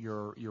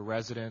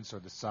residence or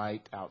the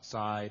site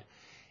outside,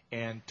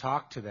 and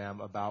talk to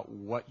them about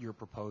what you're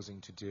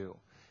proposing to do.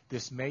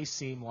 This may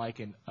seem like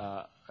an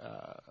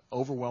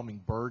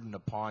overwhelming burden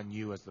upon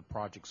you as the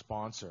project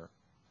sponsor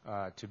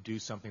to do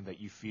something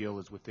that you feel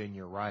is within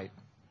your right,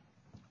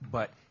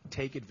 but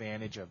take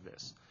advantage of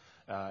this.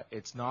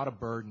 It's not a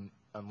burden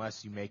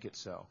unless you make it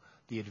so.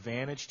 The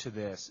advantage to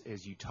this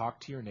is you talk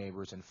to your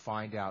neighbors and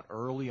find out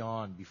early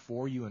on,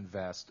 before you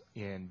invest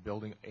in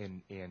building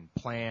in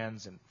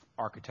plans and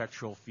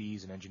architectural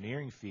fees and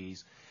engineering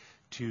fees,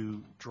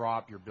 to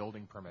drop your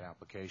building permit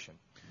application.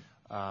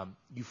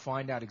 You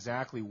find out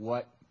exactly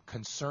what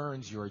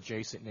concerns your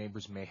adjacent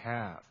neighbors may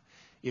have.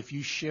 If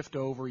you shift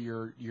over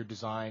your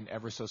design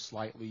ever so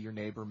slightly, your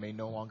neighbor may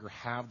no longer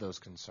have those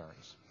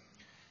concerns.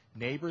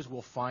 Neighbors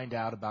will find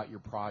out about your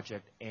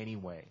project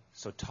anyway,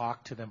 so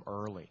talk to them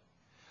early.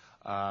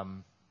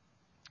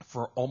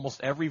 For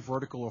almost every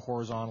vertical or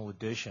horizontal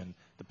addition,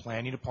 the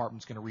planning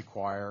department is going to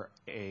require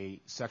a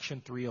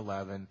Section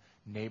 311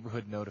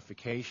 neighborhood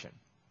notification.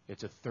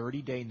 It's a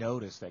 30-day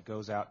notice that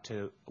goes out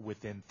to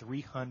within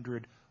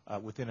 300,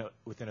 within a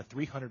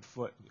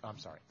 300-foot. I'm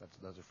sorry,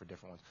 those are for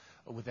different ones.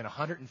 Within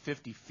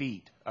 150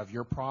 feet of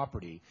your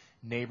property,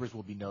 neighbors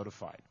will be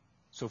notified.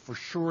 So for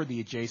sure, the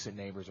adjacent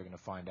neighbors are going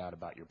to find out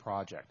about your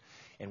project.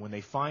 And when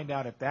they find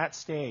out at that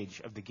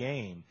stage of the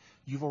game,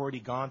 you've already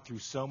gone through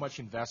so much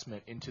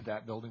investment into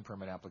that building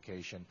permit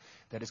application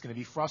that it's going to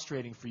be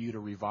frustrating for you to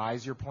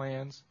revise your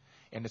plans,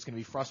 and it's going to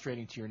be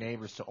frustrating to your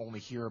neighbors to only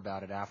hear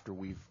about it after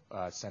we've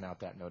sent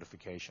out that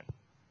notification.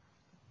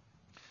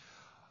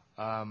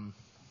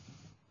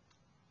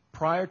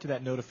 Prior to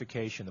that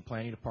notification, the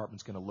planning department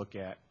is going to look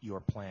at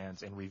your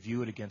plans and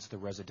review it against the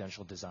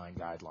residential design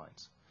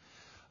guidelines.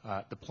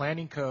 The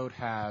planning code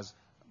has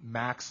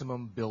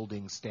maximum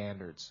building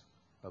standards.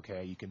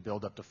 Okay, you can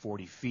build up to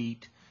 40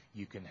 feet.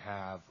 You can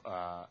have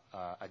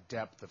a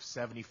depth of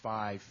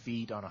 75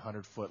 feet on a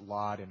 100-foot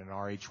lot in an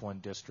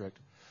RH1 district.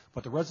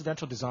 But the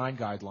residential design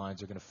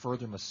guidelines are going to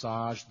further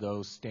massage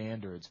those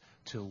standards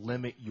to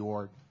limit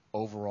your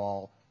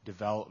overall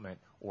development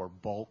or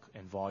bulk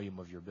and volume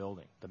of your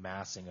building, the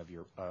massing of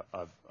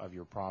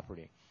your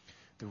property.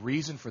 The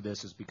reason for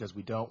this is because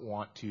we don't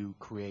want to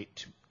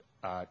create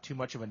too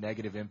much of a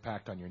negative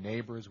impact on your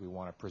neighbors. We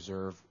want to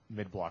preserve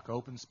mid-block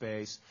open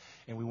space,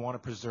 and we want to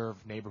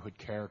preserve neighborhood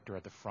character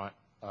at the front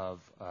of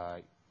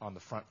on the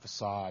front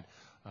facade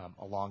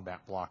along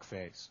that block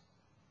face.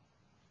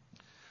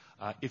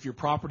 If your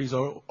property is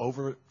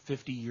over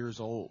 50 years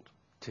old,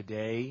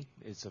 today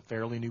it's a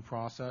fairly new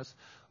process.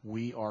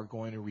 We are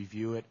going to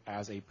review it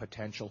as a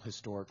potential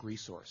historic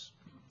resource.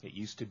 It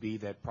used to be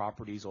that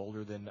properties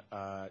older than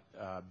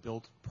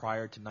built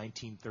prior to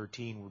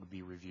 1913 would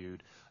be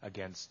reviewed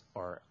against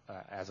or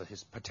as a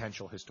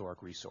potential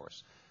historic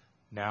resource.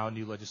 Now,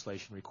 new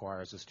legislation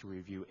requires us to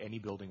review any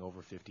building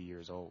over 50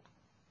 years old.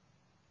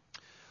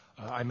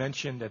 I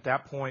mentioned at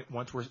that point,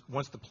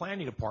 once the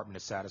planning department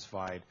is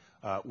satisfied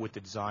with the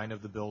design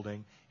of the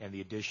building and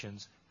the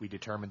additions, we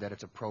determine that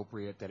it's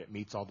appropriate, that it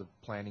meets all the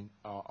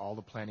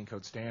planning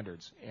code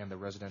standards and the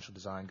residential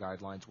design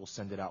guidelines. We'll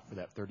send it out for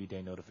that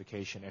 30-day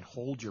notification and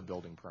hold your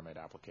building permit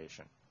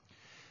application.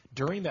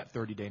 During that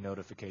 30-day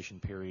notification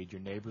period,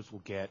 your neighbors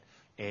will get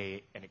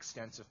an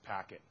extensive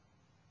packet.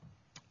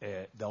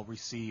 They'll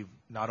receive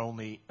not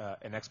only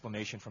an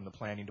explanation from the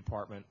planning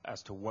department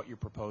as to what you're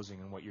proposing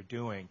and what you're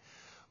doing,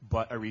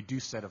 but a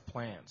reduced set of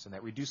plans. And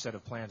that reduced set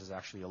of plans is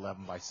actually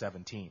 11 by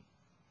 17.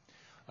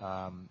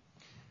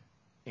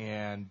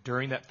 And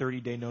during that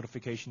 30-day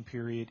notification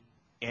period,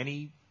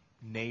 any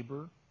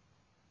neighbor,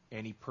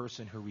 any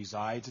person who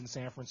resides in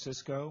San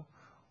Francisco,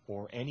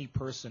 or any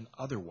person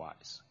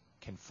otherwise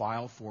can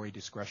file for a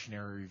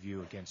discretionary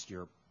review against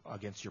your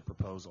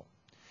proposal.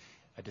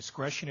 A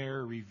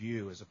discretionary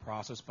review is a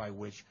process by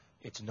which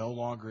it's no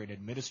longer an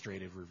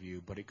administrative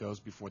review, but it goes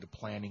before the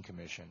Planning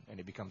Commission, and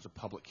it becomes a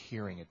public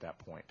hearing at that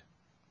point.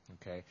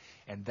 Okay?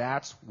 And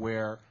that's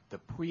where the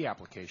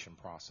pre-application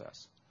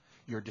process,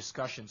 your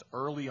discussions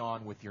early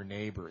on with your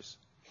neighbors,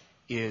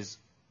 is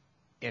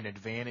an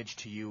advantage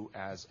to you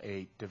as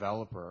a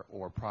developer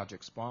or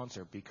project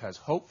sponsor, because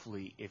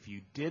hopefully if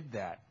you did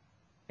that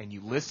and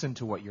you listened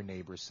to what your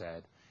neighbors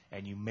said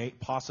and you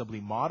possibly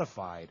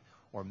modified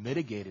or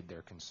mitigated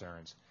their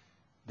concerns,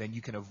 then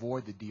you can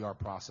avoid the DR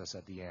process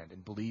at the end.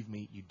 And believe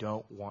me, you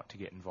don't want to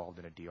get involved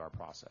in a DR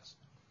process.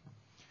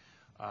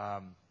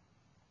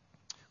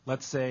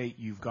 Let's say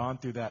you've gone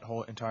through that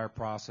whole entire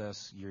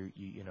process.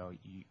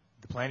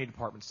 The planning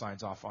department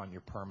signs off on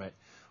your permit.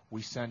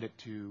 We send it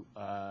to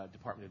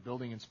Department of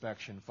Building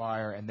Inspection,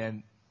 Fire, and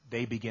then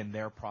they begin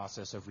their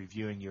process of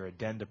reviewing your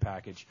addenda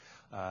package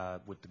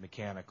with the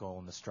mechanical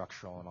and the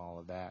structural and all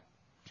of that.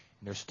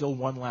 And there's still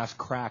one last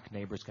crack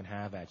neighbors can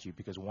have at you,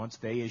 because once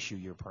they issue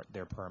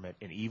their permit,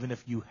 and even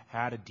if you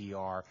had a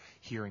DR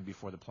hearing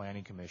before the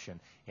Planning Commission,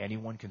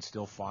 anyone can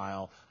still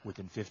file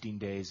within 15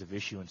 days of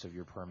issuance of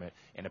your permit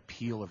an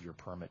appeal of your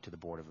permit to the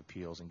Board of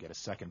Appeals and get a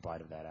second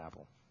bite of that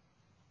apple.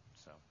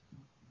 So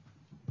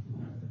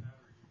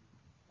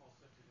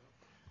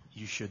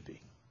you should be.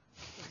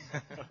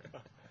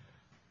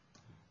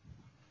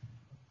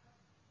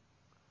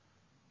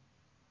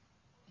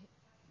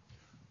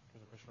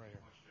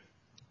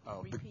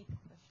 Oh,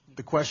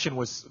 the question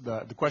was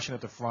the question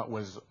at the front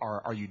was,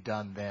 are you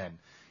done then?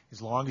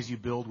 As long as you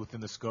build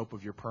within the scope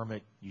of your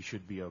permit, you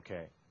should be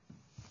okay.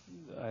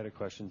 I had a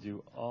question.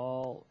 Do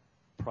all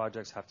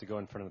projects have to go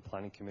in front of the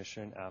Planning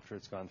Commission after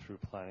it's gone through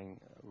planning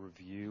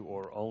review,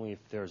 or only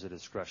if there's a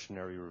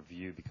discretionary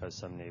review because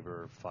some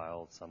neighbor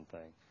filed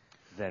something,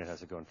 then it has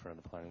to go in front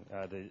of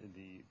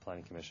the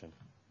Planning Commission?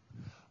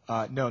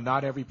 No,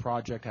 not every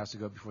project has to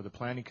go before the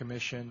Planning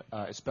Commission,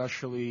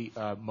 especially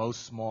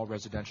most small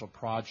residential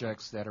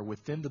projects that are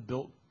within the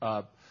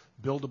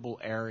buildable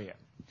area.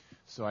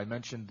 So I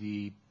mentioned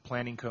the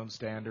planning code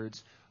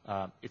standards.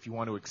 If you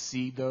want to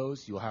exceed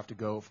those, you'll have to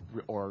go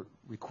or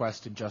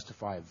request and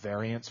justify a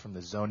variance from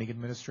the zoning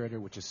administrator,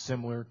 which is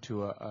similar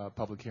to a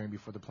public hearing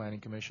before the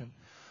Planning Commission.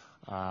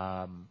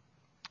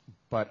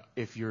 But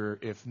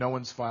if no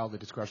one's filed a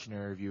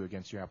discretionary review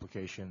against your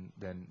application,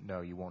 then no,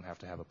 you won't have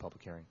to have a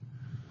public hearing.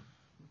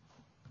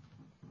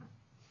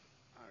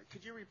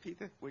 Could you repeat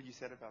what you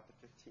said about the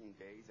 15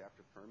 days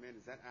after permit?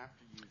 Is that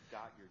after you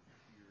got your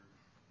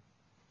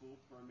full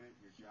permit,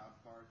 your job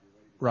card, you're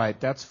ready to Right.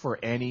 That's for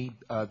any.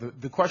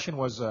 The question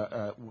was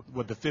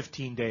with the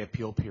 15-day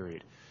appeal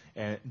period,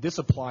 and this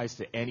applies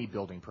to any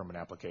building permit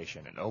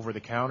application, an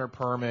over-the-counter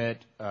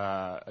permit,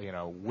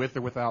 with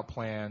or without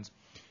plans.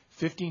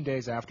 15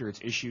 days after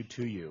it's issued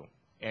to you,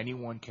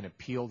 anyone can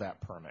appeal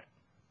that permit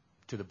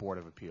to the Board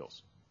of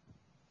Appeals.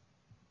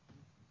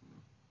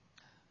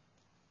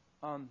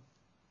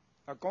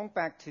 Going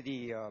back to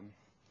the,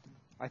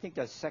 I think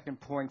the second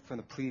point from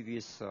the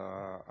previous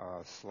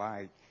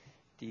slide,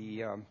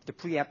 the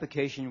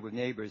pre-application with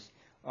neighbors.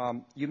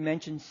 You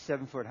mentioned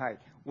 7-foot height.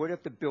 What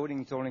if the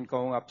building is only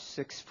going up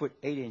 6 foot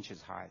 8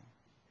 inches high?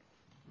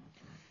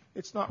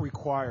 It's not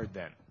required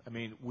then. I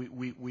mean,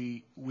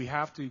 we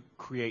have to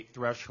create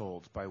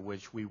thresholds by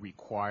which we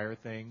require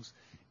things.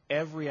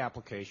 Every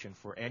application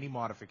for any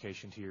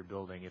modification to your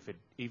building,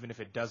 even if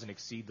it doesn't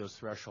exceed those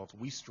thresholds,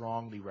 we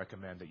strongly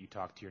recommend that you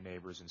talk to your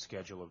neighbors and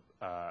schedule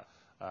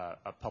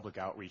a public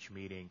outreach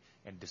meeting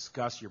and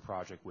discuss your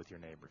project with your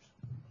neighbors.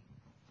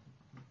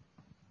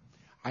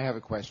 I have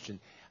a question.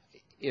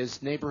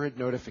 Is neighborhood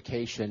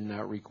notification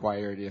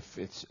required if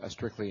it's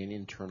strictly an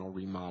internal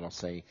remodel,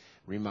 say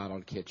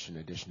remodeled kitchen,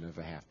 addition of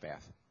a half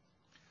bath?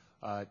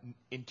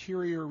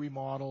 Interior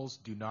remodels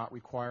do not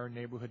require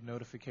neighborhood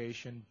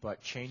notification,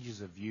 but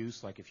changes of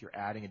use, like if you're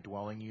adding a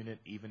dwelling unit,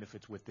 even if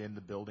it's within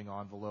the building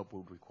envelope,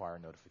 would require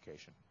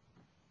notification.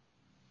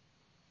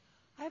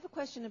 I have a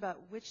question about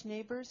which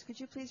neighbors. Could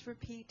you please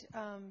repeat?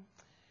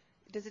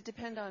 Does it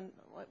depend on,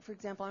 for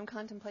example, I'm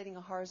contemplating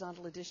a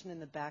horizontal addition in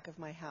the back of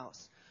my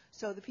house.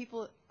 So the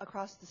people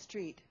across the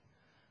street,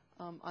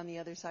 on the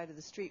other side of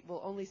the street,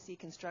 will only see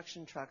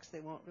construction trucks. They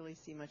won't really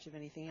see much of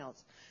anything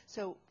else.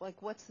 So,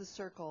 what's the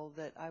circle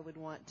that I would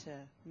want to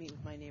meet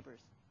with my neighbors?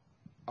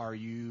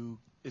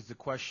 Is the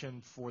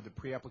question for the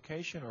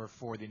pre-application or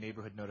for the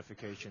neighborhood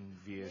notification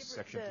via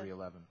Section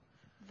 311?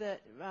 The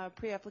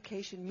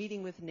pre-application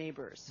meeting with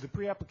neighbors. The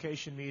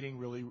pre-application meeting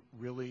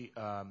really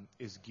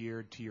is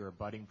geared to your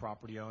abutting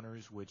property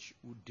owners, which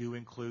do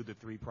include the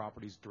 3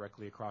 properties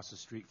directly across the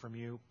street from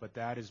you, but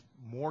that is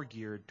more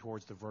geared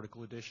towards the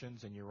vertical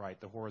additions, and you're right,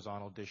 the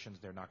horizontal additions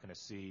they're not going to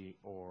see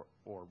or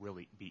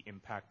really be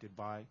impacted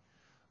by.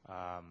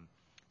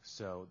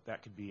 So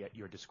that could be at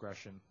your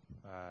discretion,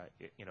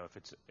 if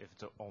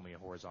it's only a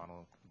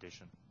horizontal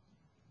addition.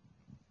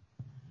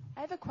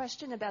 I have a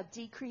question about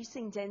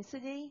decreasing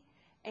density.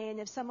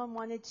 And if someone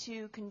wanted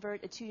to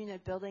convert a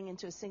 2-unit building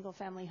into a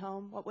single-family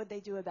home, what would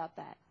they do about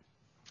that?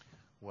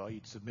 Well,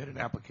 you'd submit an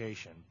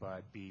application,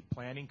 but the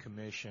Planning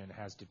Commission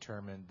has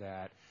determined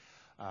that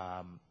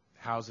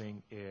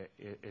housing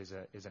is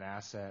an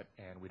asset,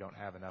 and we don't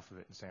have enough of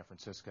it in San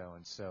Francisco,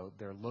 and so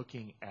they're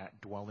looking at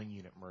dwelling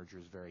unit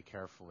mergers very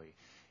carefully.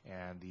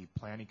 And the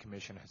Planning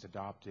Commission has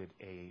adopted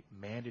a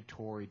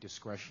mandatory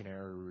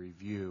discretionary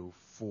review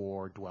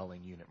for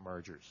dwelling unit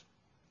mergers.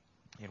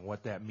 And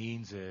what that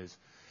means is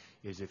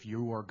if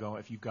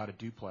you've got a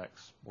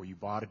duplex or you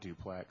bought a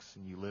duplex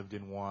and you lived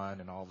in one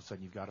and all of a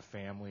sudden you've got a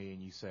family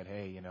and you said,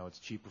 hey, it's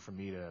cheaper for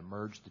me to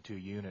merge the 2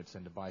 units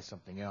than to buy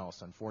something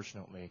else.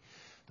 Unfortunately,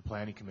 the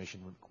Planning Commission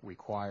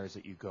requires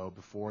that you go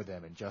before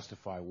them and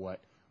justify what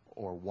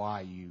or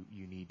why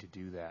you need to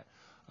do that.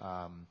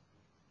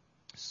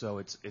 So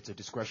it's a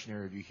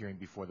discretionary review hearing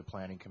before the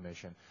Planning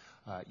Commission.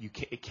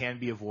 It can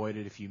be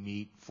avoided if you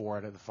meet 4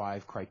 out of the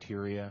 5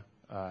 criteria.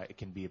 It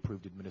can be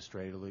approved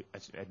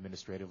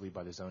administratively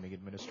by the zoning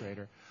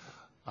administrator.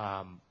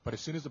 But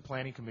as soon as the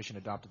Planning Commission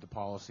adopted the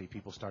policy,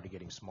 people started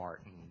getting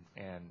smart,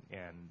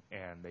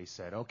 and they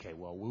said, okay,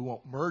 well, we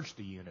won't merge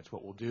the units.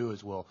 What we'll do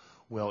is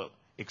we'll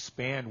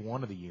expand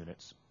one of the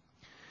units,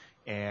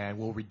 and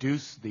we'll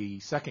reduce the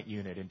second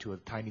unit into a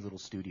tiny little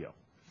studio,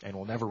 and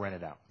we'll never rent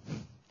it out.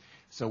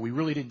 So we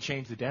really didn't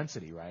change the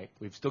density, right?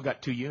 We've still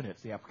got 2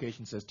 units. The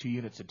application says 2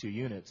 units to 2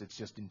 units. It's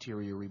just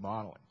interior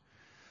remodeling.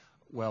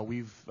 Well,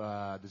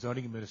 the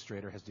zoning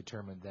administrator has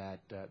determined that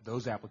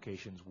those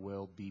applications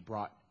will be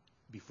brought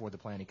before the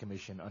Planning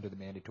Commission under the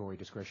mandatory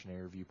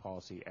discretionary review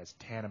policy as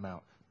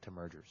tantamount to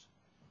mergers.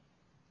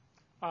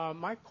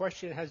 My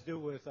question has to do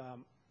with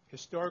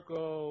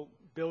historical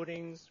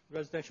buildings,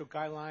 residential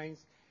guidelines,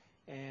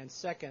 and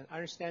second, I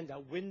understand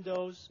that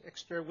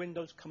exterior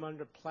windows come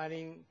under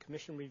Planning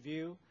Commission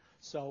review.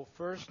 So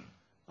first,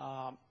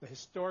 the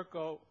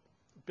historical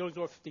buildings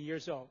over 50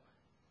 years old,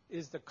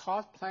 is the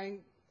cost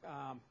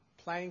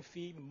planning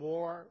fee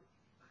more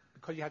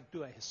because you have to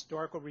do a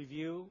historical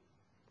review?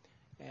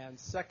 And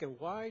second,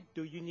 why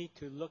do you need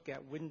to look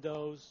at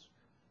windows?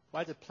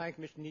 Why does the Planning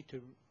Commission need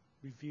to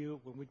review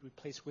when we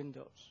replace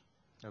windows?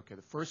 Okay,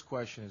 the first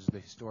question is the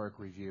historic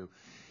review.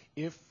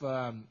 If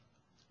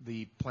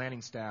the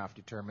planning staff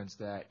determines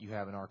that you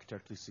have an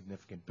architecturally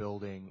significant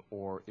building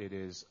or it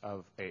is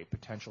of a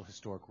potential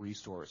historic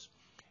resource,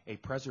 a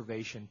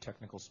preservation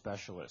technical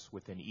specialist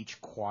within each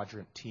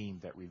quadrant team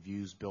that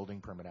reviews building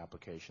permit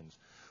applications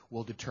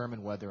will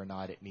determine whether or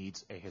not it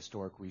needs a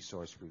historic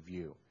resource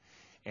review.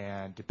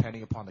 And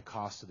depending upon the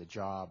cost of the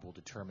job will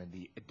determine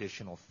the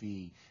additional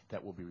fee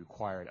that will be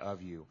required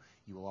of you.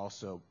 You will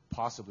also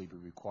possibly be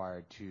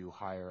required to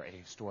hire a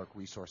historic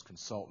resource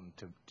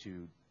consultant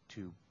to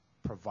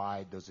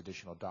provide those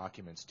additional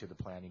documents to the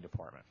planning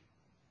department.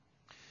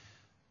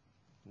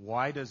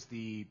 Why does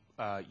you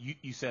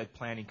said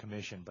Planning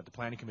Commission, but the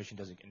Planning Commission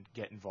doesn't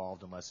get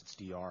involved unless it's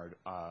DR'd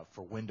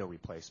for window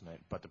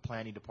replacement, but the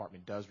Planning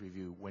Department does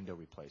review window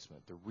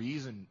replacement. The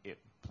reason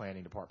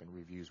Planning Department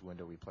reviews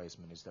window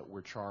replacement is that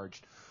we're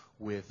charged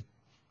with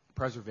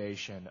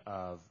preservation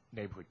of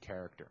neighborhood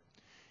character.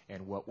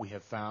 And what we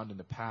have found in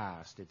the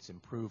past, it's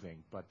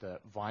improving, but the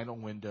vinyl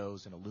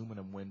windows and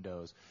aluminum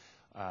windows,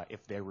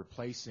 if they're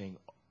replacing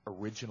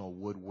original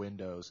wood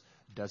windows,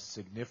 has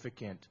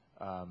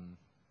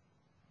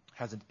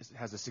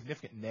a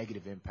significant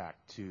negative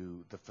impact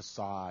to the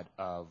facade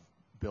of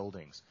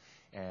buildings.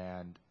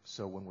 And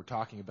so when we're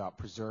talking about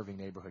preserving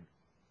neighborhood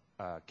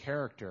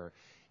character,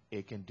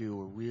 it can do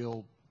a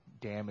real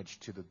damage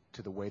to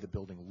the way the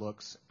building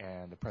looks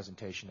and the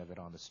presentation of it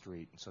on the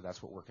street. And so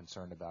that's what we're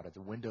concerned about.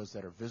 The windows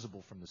that are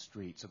visible from the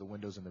street, so the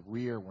windows in the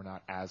rear we're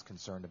not as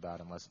concerned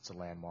about unless it's a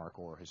landmark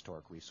or a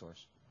historic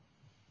resource.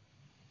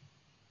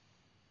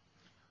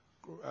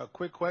 A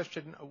quick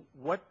question.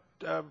 What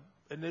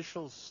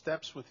initial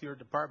steps with your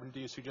department do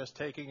you suggest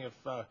taking if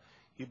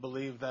you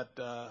believe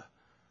that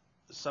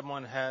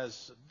someone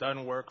has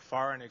done work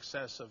far in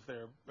excess of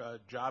their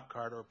job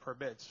card or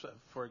permits?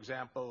 For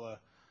example,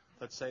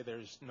 let's say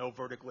there's no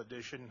vertical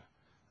addition,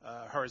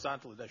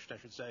 horizontal addition,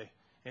 I should say,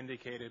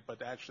 indicated,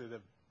 but actually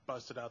they've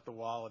busted out the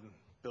wall and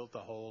built a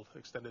whole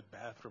extended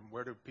bathroom.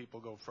 Where do people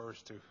go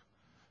first to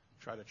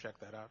try to check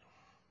that out?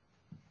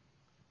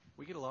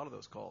 We get a lot of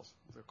those calls.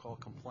 They're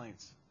called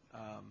complaints.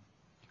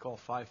 You call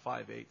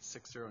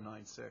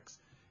 558-6096.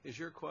 Is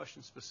your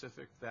question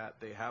specific that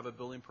they have a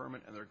building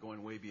permit and they're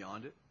going way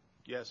beyond it?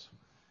 Yes.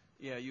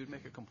 Yeah, you'd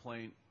make a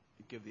complaint,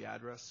 give the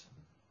address.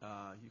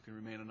 You can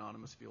remain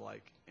anonymous if you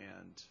like,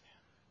 and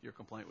your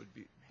complaint would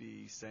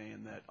be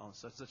saying that on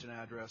such an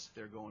address,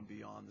 they're going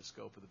beyond the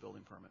scope of the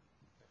building permit.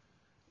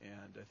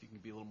 And if you can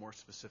be a little more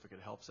specific, it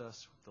helps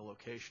us. The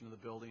location of the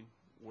building,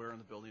 where in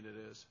the building it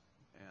is,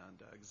 and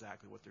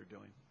exactly what they're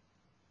doing.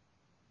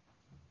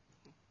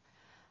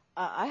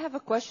 I have a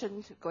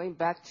question going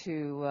back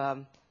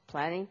to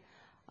planning.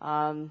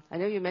 I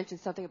know you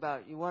mentioned something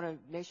about you want to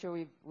make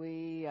sure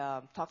we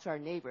talk to our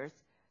neighbors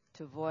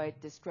to avoid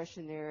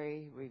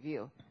discretionary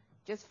review.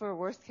 Just for a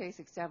worst case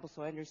example,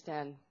 so I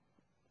understand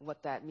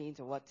what that means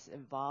or what's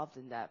involved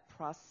in that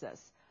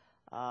process.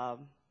 I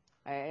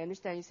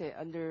understand you say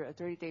under a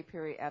 30-day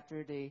period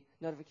after the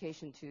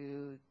notification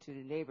to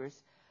the neighbors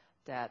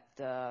that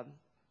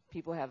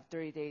people have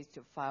 30 days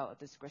to file a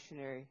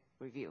discretionary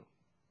review.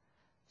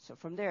 So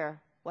from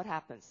there, what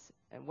happens?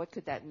 And what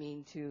could that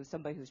mean to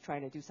somebody who's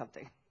trying to do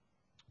something?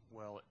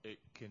 Well, it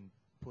can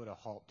put a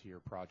halt to your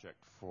project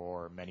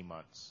for many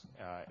months.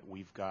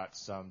 We've got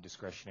some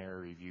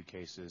discretionary review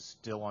cases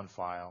still on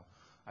file.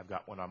 I've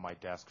got one on my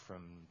desk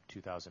from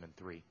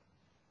 2003.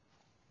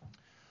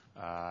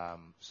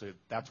 So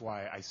that's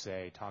why I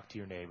say talk to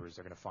your neighbors.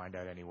 They're going to find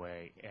out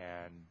anyway,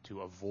 and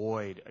to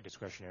avoid a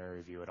discretionary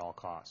review at all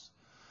costs.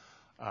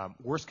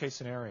 Worst case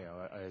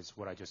scenario is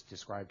what I just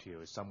described to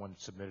you, is someone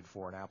submitted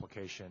for an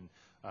application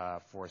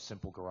for a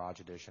simple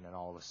garage addition, and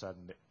all of a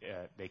sudden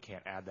they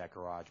can't add that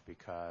garage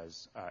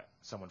because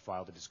someone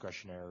filed a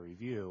discretionary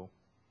review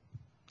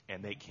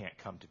and they can't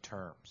come to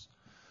terms.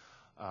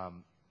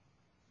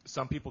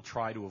 some people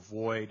try to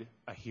avoid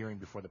a hearing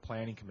before the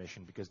Planning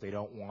Commission because they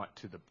don't want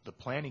the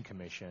Planning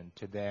Commission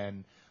to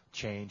then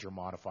change or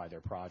modify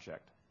their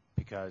project.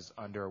 Because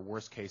under a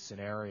worst-case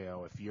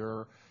scenario, if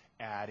you're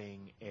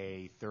adding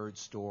a third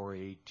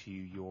story to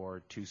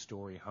your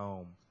two-story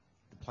home,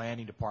 the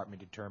Planning Department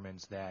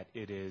determines that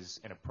it is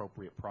an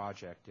appropriate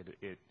project.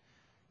 It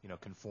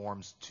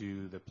conforms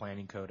to the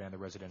Planning Code and the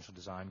Residential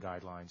Design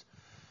Guidelines.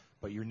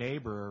 But your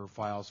neighbor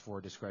files for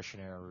a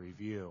discretionary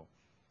review.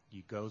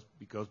 It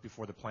goes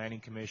before the Planning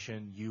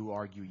Commission. You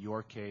argue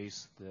your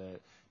case. The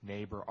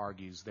neighbor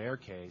argues their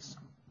case.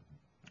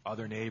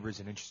 Other neighbors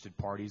and interested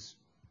parties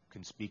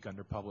can speak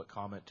under public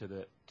comment to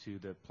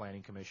the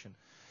Planning Commission.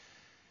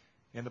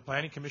 And the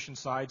Planning Commission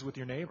sides with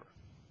your neighbor.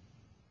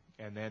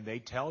 And then they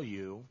tell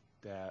you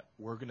that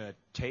we're going to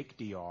take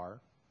DR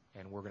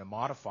and we're going to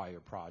modify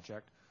your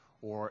project,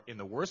 or in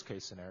the worst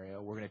case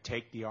scenario, we're going to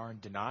take DR and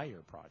deny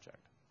your project.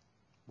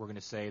 We're going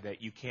to say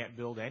that you can't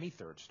build any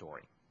third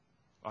story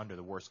under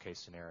the worst case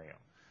scenario.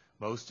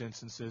 Most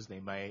instances, they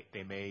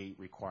may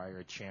require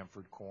a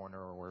chamfered corner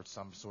or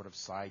some sort of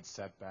side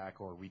setback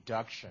or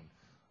reduction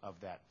of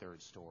that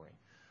third story.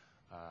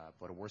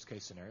 But a worst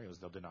case scenario is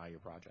they'll deny your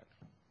project.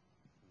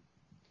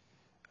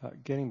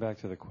 Getting back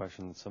to the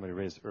question that somebody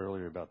raised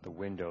earlier about the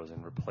windows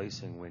and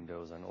replacing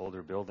windows on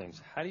older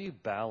buildings, how do you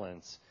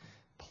balance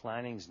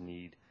planning's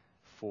need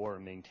for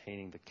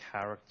maintaining the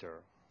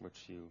character, which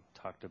you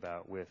talked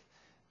about, with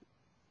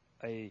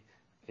a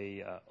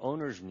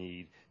owner's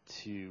need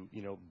to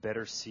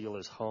better seal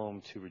his home,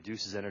 to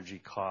reduce his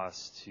energy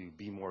costs, to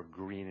be more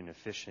green and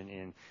efficient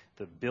in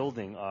the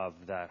building of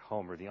that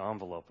home or the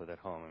envelope of that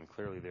home? And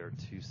clearly there are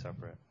two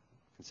separate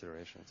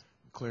considerations.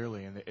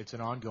 Clearly, and it's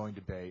an ongoing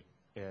debate.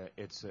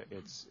 It's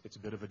a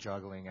bit of a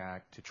juggling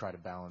act to try to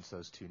balance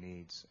those two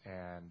needs.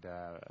 And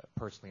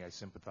personally, I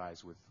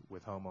sympathize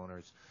with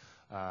homeowners.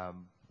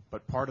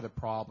 But part of the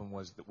problem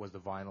was the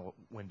vinyl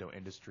window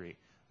industry.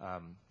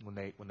 When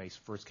they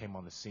first came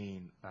on the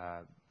scene,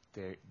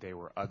 they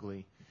were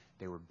ugly,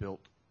 they were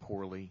built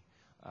poorly,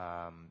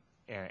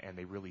 and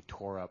they really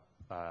tore up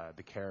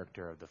the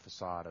character of the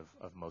facade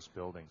of most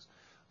buildings.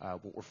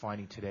 What we're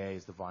finding today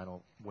is the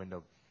vinyl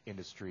window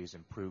industry has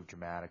improved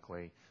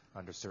dramatically.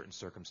 Under certain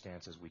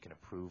circumstances, we can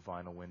approve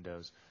vinyl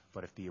windows,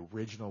 but if the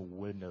original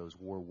windows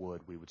were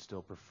wood, we would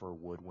still prefer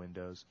wood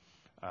windows.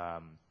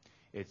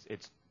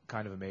 It's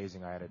kind of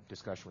amazing. I had a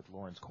discussion with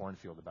Lawrence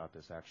Cornfield about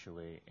this,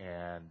 actually,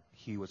 and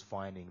he was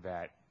finding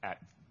that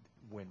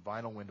when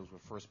vinyl windows were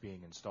first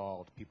being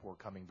installed, people were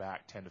coming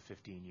back 10 to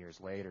 15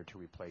 years later to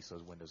replace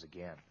those windows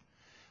again.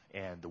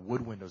 And the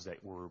wood windows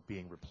that were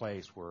being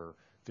replaced were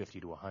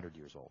 50 to 100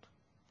 years old.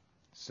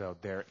 So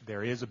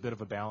there is a bit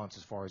of a balance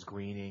as far as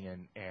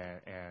greening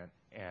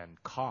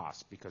and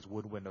cost, because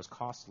wood windows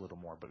cost a little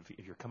more. But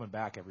if you're coming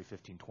back every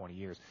 15, 20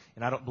 years,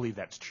 and I don't believe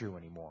that's true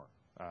anymore.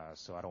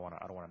 So I don't want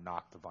to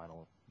knock the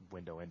vinyl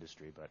window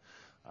industry, but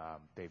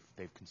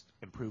they've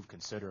improved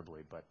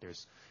considerably. But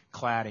there's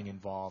cladding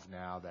involved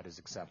now that is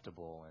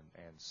acceptable,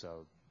 and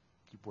so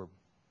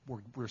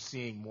we're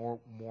seeing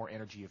more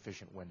energy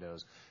efficient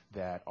windows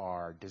that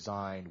are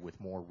designed with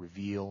more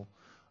reveal,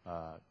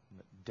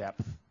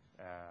 depth,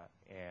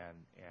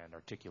 and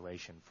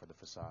articulation for the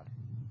facade.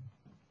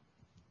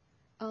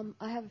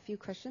 I have a few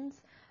questions.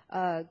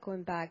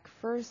 Going back,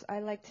 first,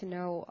 I'd like to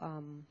know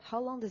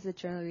how long does it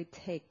generally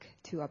take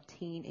to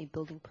obtain a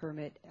building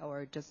permit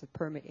or just a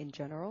permit in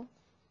general?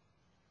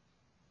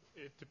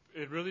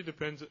 It really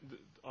depends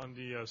on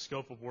the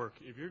scope of work.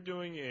 If you're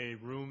doing a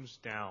rooms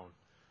down,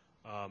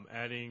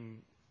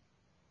 adding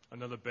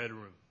another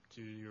bedroom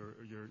to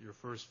your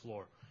first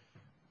floor,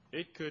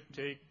 it could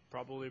take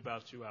probably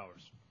about 2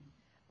 hours.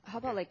 How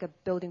about like a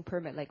building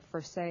permit? Like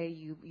for say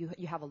you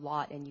have a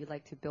lot and you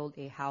like to build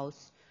a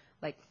house,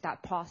 like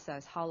that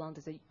process, how long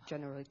does it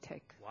generally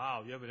take?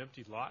 Wow, you have an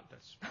empty lot?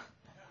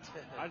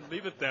 I'd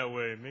leave it that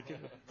way, make it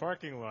a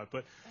parking lot.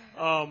 But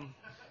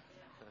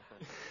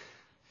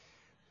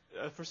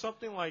for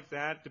something like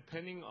that,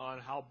 depending on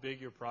how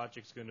big your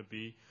project's going to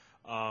be,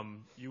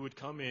 you would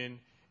come in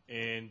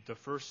and the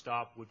first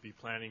stop would be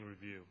planning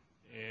review.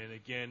 And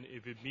again,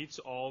 if it meets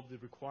all the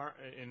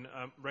and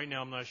right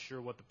now I'm not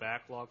sure what the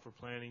backlog for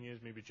planning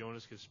is. Maybe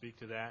Jonas could speak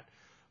to that.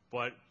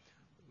 But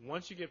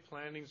once you get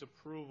planning's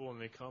approval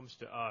and it comes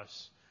to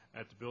us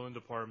at the building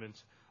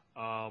department,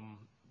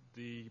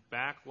 the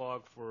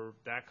backlog for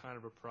that kind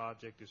of a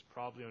project is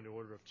probably on the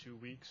order of 2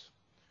 weeks.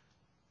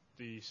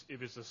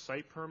 If it's a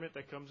site permit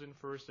that comes in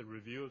first, the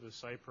review of the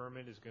site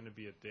permit is going to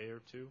be a day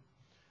or two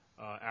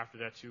after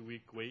that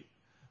 2-week wait.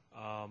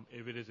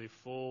 If it is a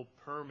full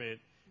permit,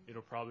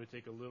 it'll probably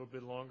take a little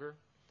bit longer,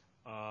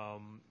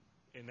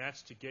 and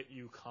that's to get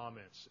you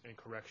comments and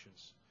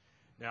corrections.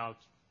 Now, it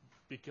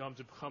becomes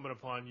incumbent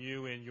upon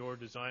you and your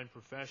design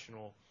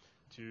professional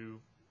to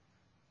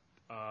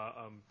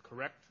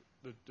correct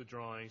the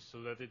drawings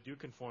so that they do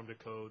conform to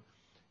code,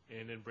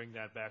 and then bring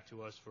that back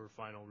to us for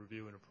final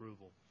review and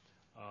approval.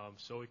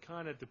 So it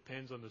kind of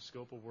depends on the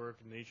scope of work,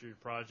 the nature of your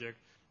project,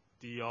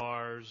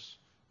 DRs,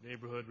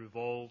 neighborhood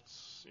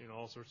revolts,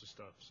 all sorts of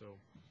stuff. So,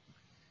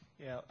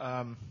 yeah.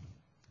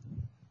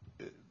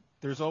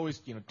 there's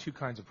always, two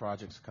kinds of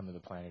projects that come to the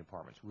planning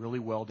departments. Really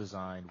well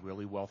designed,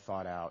 really well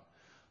thought out,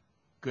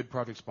 good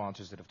project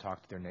sponsors that have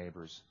talked to their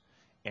neighbors,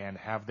 and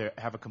have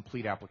a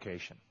complete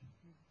application.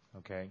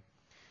 Okay?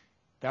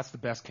 That's the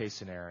best case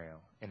scenario.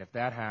 And if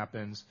that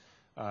happens,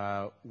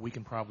 we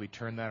can probably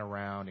turn that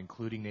around,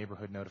 including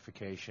neighborhood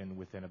notification,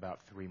 within about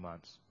 3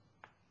 months.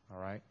 All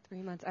right?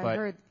 3 months. I've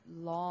heard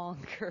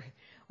longer,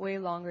 way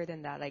longer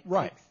than that, like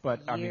right. 6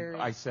 But years.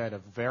 I said a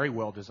very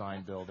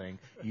well-designed building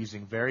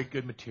using very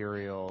good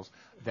materials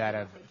that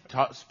have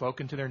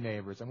spoken to their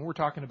neighbors. I mean, we're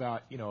talking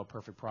about, a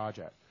perfect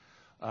project.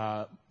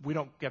 We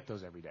don't get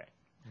those every day.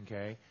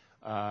 Okay?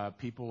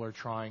 People are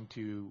trying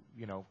to,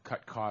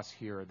 cut costs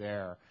here or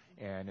there,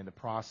 and in the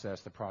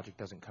process, the project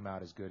doesn't come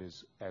out as good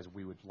as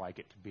we would like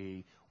it to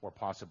be, or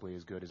possibly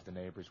as good as the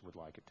neighbors would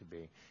like it to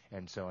be.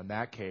 And so in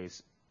that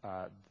case,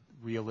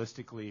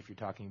 realistically, if you're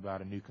talking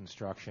about a new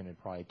construction,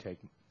 it'd probably take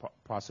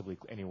possibly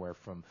anywhere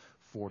from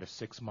 4 to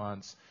 6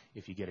 months.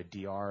 If you get a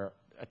DR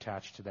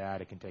attached to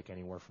that, it can take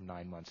anywhere from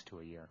 9 months to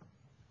a year.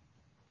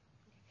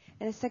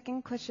 And the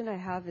second question I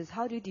have is,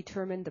 how do you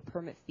determine the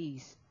permit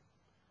fees?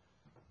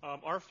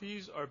 Our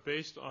fees are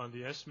based on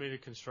the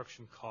estimated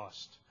construction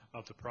cost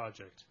of the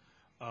project.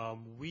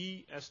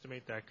 We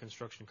estimate that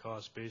construction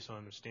cost based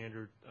on the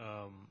standard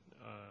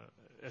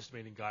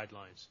estimating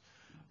guidelines.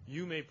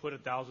 You may put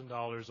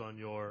 $1,000 on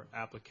your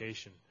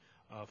application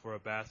for a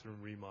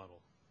bathroom remodel.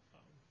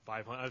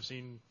 I've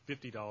seen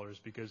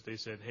 $50 because they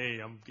said,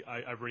 hey,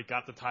 I've already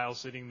got the tile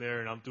sitting there,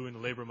 and I'm doing the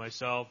labor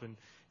myself, and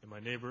my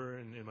neighbor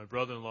and my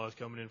brother-in-law is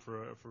coming in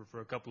for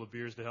a couple of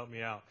beers to help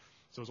me out.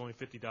 So it's only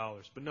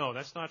 $50. But no,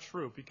 that's not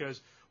true,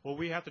 because what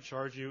we have to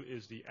charge you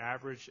is the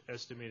average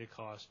estimated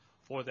cost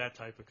for that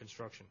type of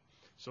construction.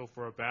 So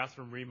for a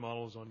bathroom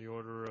remodel is on the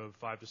order of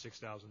 $5,000 to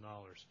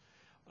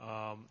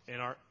 $6,000,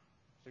 and our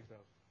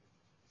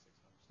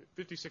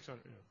 $5,600.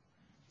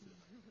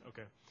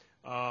 Okay,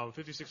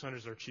 $5,600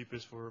 is our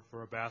cheapest for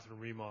a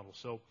bathroom remodel.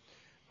 So,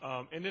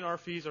 and then our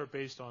fees are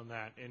based on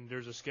that. And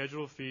there's a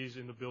schedule of fees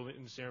in the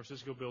San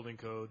Francisco Building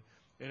Code,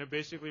 and it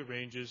basically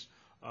ranges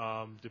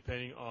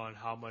depending on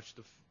how much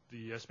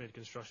the estimated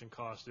construction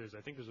cost is.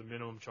 I think there's a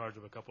minimum charge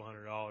of a couple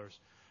 $100.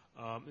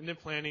 And then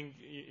planning,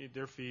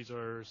 their fees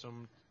are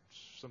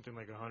something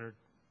like $100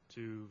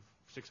 to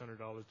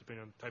 $600,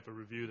 depending on the type of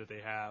review that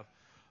they have.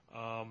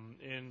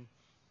 And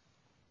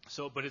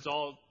so, but it's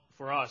all,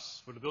 for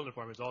us, for the building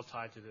department, it's all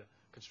tied to the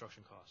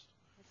construction cost.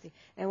 I see.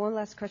 And one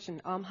last question.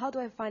 How do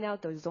I find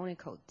out those zoning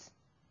codes?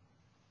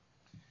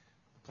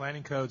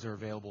 Planning codes are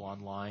available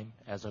online,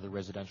 as are the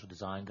residential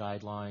design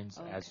guidelines,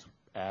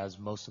 as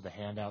most of the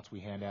handouts we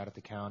hand out at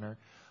the counter,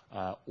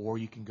 or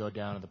you can go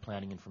down to the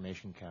planning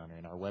information counter.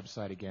 And our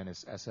website, again,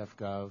 is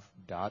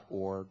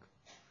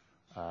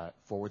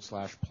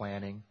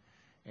sfgov.org/planning,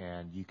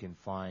 and you can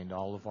find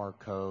all of our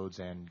codes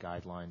and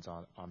guidelines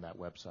on that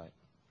website.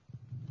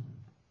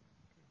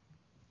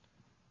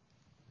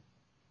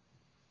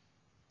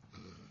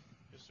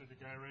 Yes, sir, the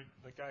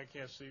guy I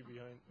can't see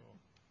behind.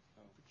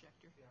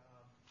 Projector. Yeah,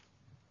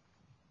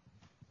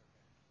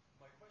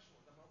 my question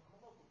was, I'm a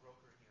local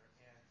broker here,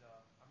 and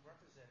I'm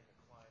representing a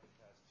client who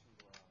has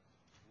 2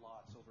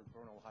 lots over at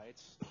Bernal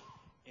Heights,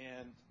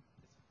 and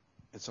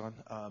it's on.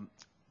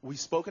 We've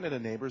spoken to the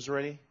neighbors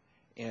already,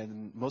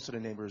 and most of the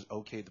neighbors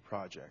okayed the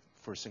project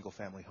for a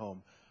single-family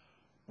home.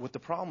 What the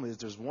problem is,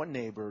 there's one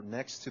neighbor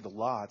next to the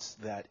lots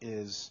that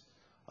is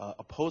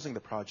opposing the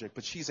project,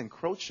 but she's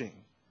encroaching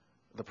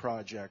the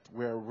project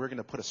where we're going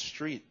to put a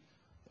street,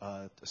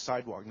 a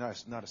sidewalk,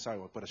 not a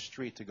sidewalk, but a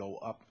street to go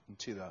up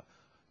into the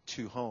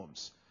 2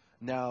 homes.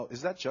 Now,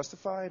 is that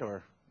justified,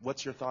 or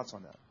what's your thoughts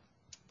on that?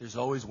 There's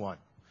always one.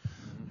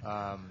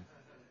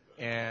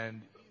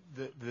 And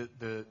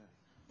the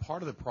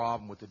part of the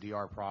problem with the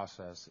DR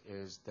process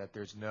is that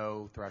there's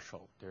no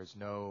threshold. There's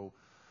no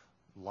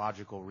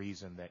logical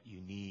reason that you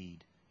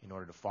need in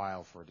order to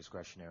file for a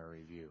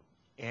discretionary review.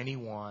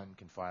 Anyone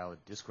can file a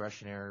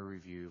discretionary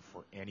review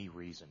for any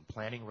reason,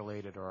 planning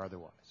related or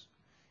otherwise,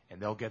 and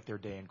they'll get their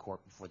day in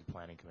court before the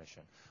Planning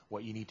Commission.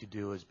 What you need to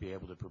do is be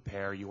able to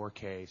prepare your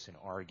case and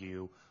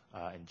argue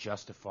and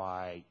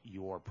justify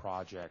your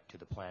project to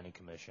the Planning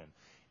Commission.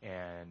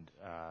 And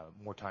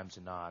more times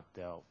than not,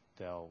 they'll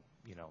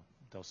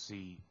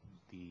see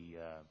the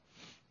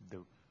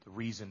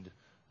reasoned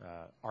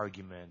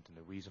argument and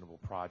the reasonable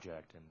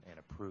project and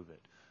approve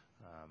it.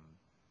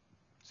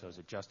 So is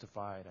it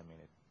justified? I mean,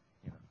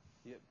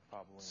 Yeah,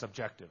 probably.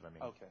 Subjective, I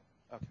mean. Okay,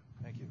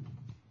 thank you.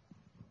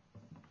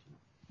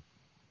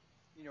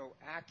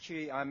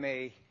 Actually, I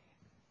may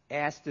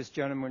ask this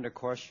gentleman the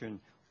question,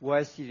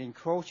 was the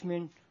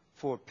encroachment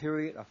for a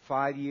period of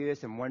 5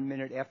 years and 1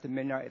 minute after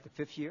midnight at the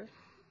 5th year?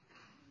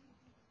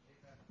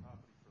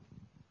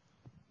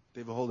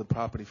 They've held the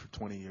property for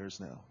 20 years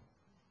now.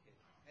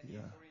 And the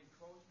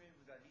encroachment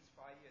was at least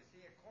 5 years.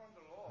 See, according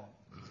to law,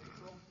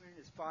 encroachment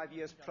is 5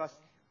 years plus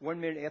 1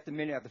 minute after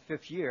the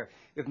 5th year.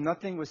 If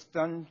nothing was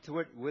done to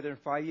it within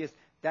 5 years,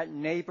 that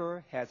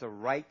neighbor has a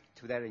right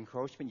to that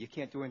encroachment. You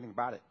can't do anything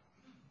about it.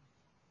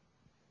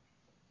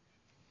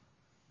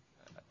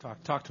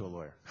 Talk to a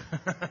lawyer.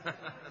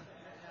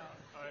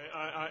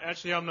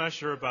 Actually, I'm not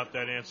sure about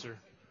that answer.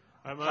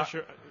 I'm not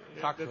sure.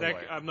 talk to the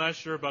lawyer. I'm not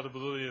sure about the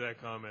validity of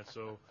that comment.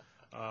 So,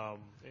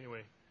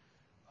 anyway.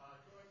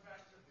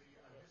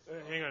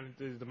 Hang on,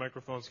 the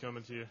microphone's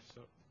coming to you.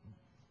 So.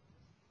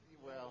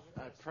 Well,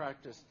 I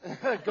practiced.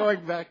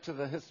 Going back to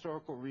the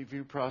historical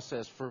review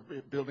process for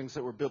buildings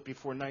that were built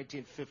before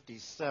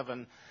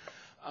 1957,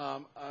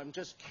 I'm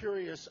just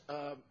curious.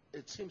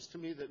 It seems to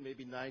me that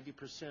maybe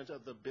 90%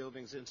 of the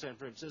buildings in San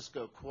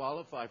Francisco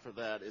qualify for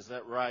that. Is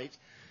that right?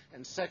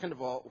 And second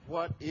of all,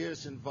 what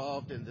is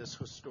involved in this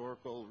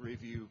historical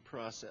review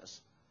process?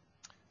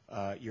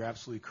 You're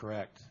absolutely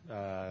correct.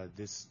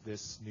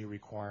 This new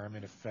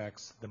requirement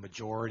affects the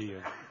majority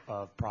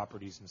of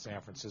properties in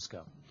San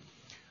Francisco.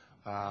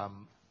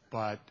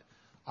 But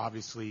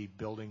obviously,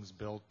 buildings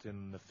built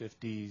in the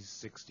 50s,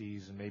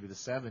 60s, and maybe the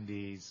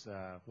 70s,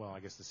 well, I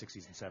guess the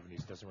 60s and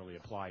 70s doesn't really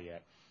apply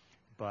yet.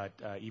 But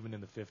even in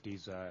the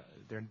 50s,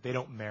 they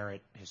don't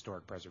merit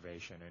historic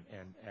preservation.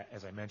 And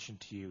as I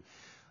mentioned to you,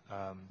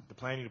 the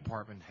planning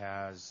department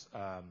has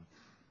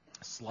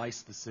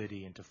sliced the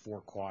city into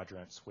 4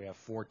 quadrants. We have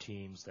 4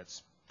 teams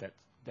that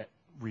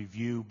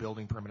review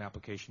building permit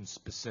applications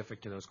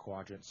specific to those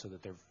quadrants so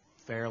that they're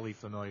fairly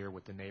familiar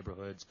with the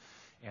neighborhoods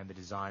and the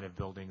design of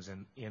buildings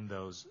in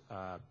those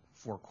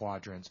 4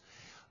 quadrants,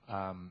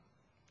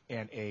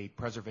 and a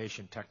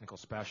preservation technical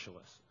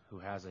specialist who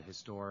has a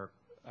historic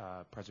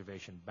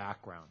preservation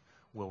background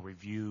will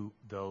review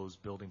those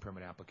building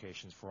permit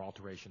applications for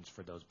alterations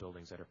for those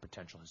buildings that are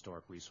potential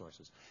historic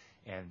resources,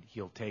 and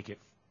he'll take it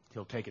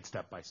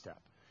step by step.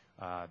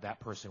 That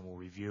person will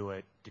review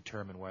it,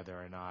 determine whether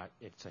or not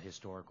it's a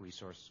historic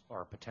resource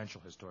or a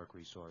potential historic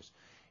resource,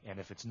 and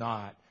if it's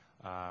not,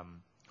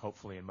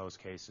 hopefully in most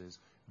cases,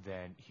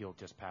 then he'll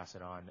just pass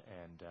it on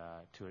and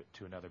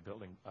to another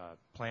building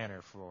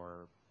planner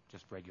for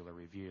just regular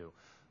review.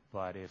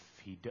 But if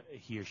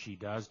he or she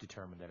does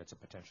determine that it's a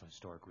potential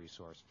historic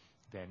resource,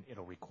 then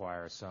it'll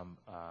require some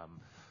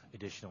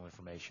additional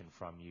information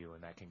from you,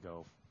 and that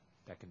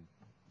can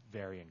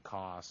vary in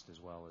cost as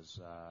well as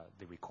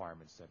the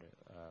requirements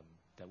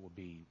that will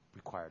be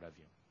required of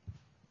you.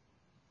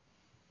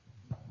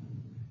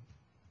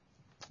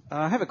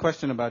 I have a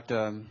question about,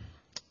 let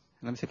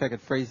me see if I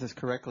could phrase this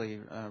correctly,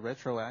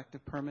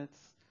 retroactive permits.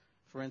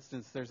 For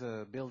instance, there's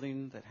a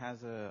building that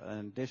has an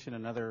addition,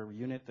 another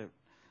unit that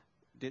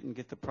didn't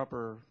get the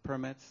proper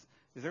permits.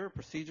 Is there a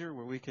procedure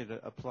where we could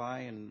apply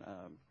and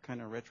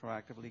kind of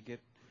retroactively get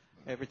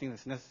everything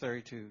that's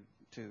necessary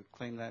to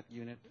claim that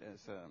unit as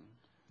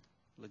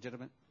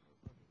legitimate?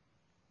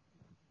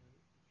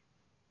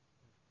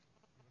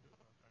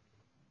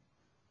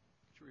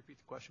 Could you repeat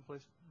the question,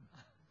 please?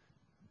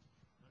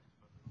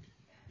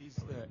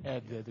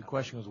 Ed, the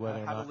question was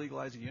whether or how not to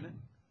legalize a unit?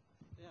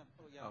 Yeah.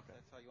 Oh, yeah. Okay.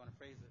 That's how you want to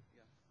phrase it.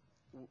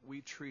 Yeah.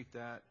 We treat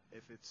that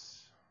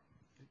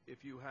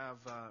if you have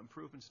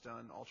improvements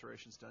done,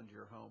 alterations done to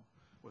your home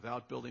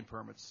without building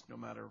permits, no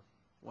matter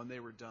when they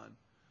were done,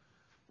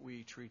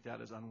 we treat that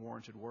as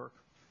unwarranted work.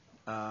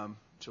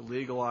 To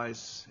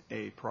legalize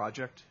a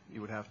project,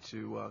 you would have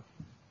to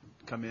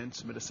come in,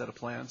 submit a set of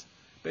plans,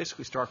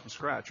 basically start from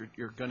scratch.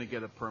 You're going to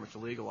get a permit to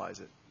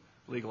legalize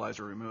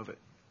or remove it.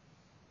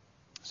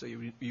 So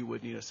you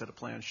would need a set of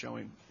plans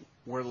showing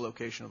where the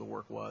location of the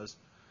work was,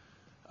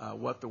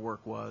 what the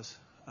work was.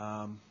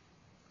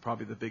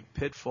 Probably the big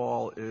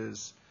pitfall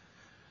is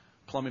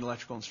plumbing,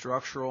 electrical, and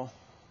structural,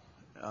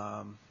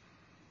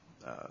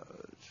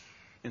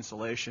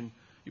 insulation.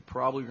 You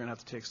probably are going to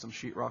have to take some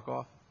sheetrock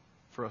off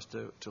for us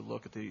to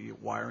look at the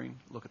wiring,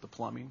 look at the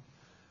plumbing,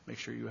 make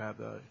sure you have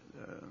the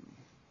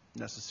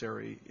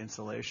necessary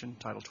insulation,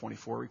 Title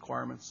 24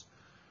 requirements,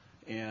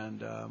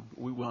 and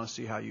we want to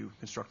see how you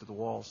constructed the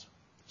walls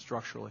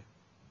structurally.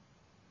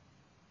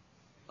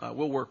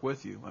 We'll work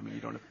with you. I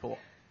mean,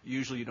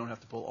 usually you don't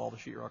have to pull all the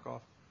sheetrock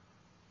off.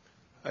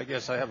 I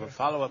guess I have a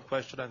follow-up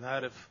question on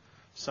that. If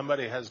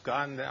somebody has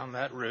gone down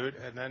that route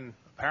and then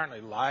apparently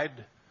lied,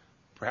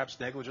 perhaps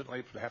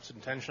negligently, perhaps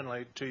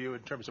intentionally to you in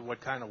terms of what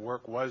kind of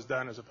work was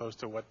done as opposed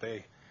to what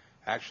they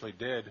actually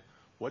did,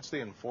 what's the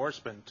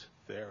enforcement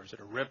there? Is it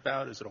a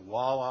rip-out? Is it a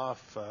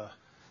wall-off?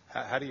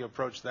 How do you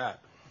approach that?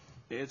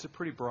 It's a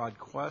pretty broad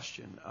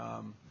question.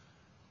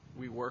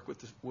 We work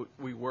with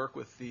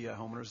the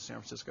homeowners of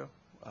San Francisco.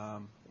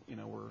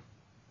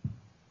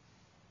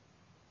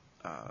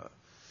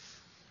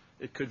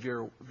 It could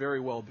very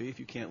well be, if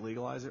you can't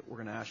legalize it, we're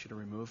going to ask you to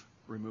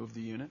remove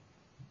the unit.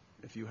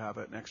 If you have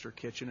an extra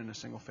kitchen in a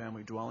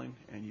single-family dwelling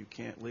and you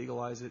can't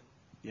legalize it,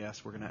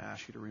 yes, we're going to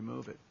ask you to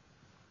remove it.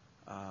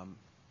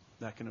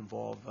 That can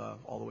involve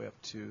all the way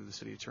up to the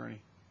city attorney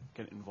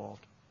getting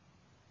involved.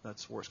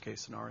 That's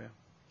worst-case scenario.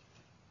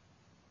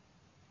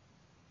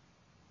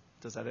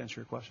 Does that answer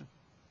your question?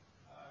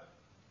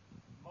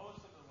 Most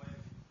of the way,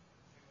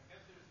 I guess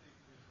there's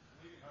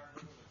leaving our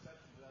little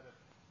exception to that.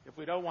 If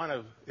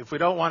we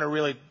don't want to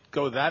really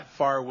go that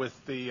far with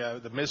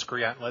the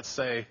miscreant, let's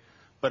say,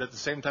 but at the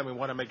same time we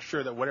want to make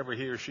sure that whatever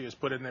he or she has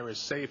put in there is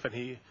safe and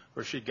he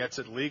or she gets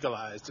it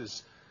legalized.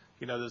 Does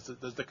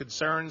the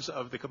concerns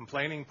of the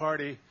complaining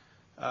party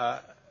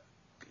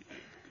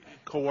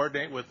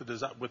coordinate with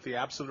the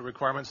absolute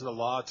requirements of the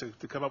law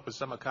to come up with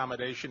some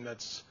accommodation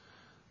that's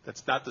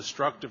not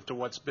destructive to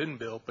what's been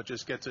built, but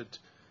just gets it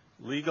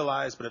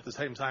legalized, but at the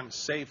same time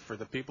safe for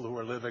the people who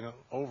are living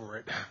over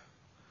it.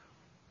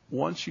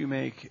 Once you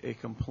make a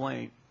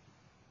complaint,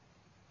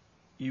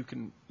 you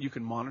can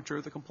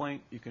monitor the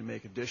complaint, you can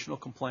make additional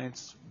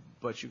complaints,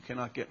 but you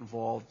cannot get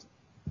involved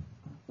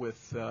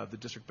with the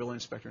district building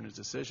inspector in his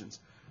decisions.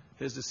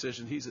 His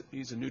decision,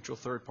 he's a neutral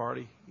third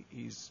party.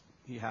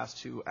 He has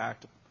to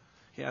act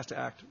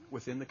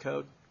within the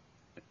code,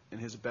 and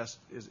he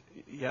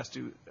has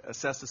to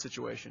assess the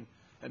situation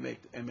and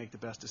make the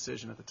best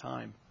decision at the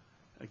time.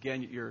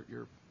 Again,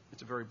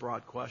 it's a very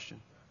broad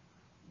question,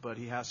 but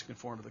he has to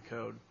conform to the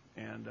code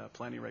and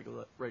planning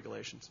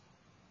regulations.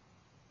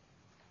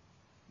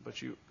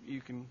 But you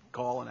can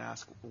call and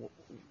ask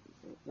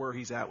where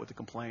he's at with the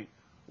complaint,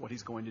 what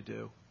he's going to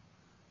do,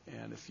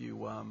 and if you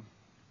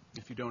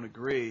don't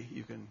agree,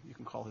 you can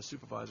call his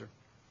supervisor.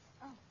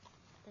 Oh,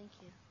 thank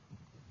you.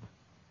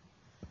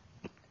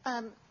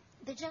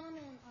 The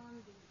gentleman on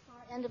the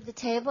far end of the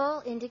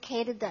table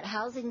indicated that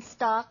housing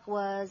stock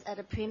was at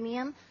a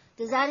premium.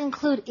 Does that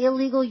include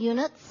illegal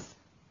units?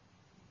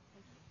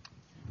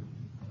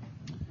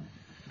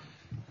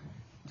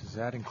 Does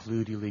that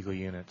include illegal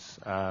units?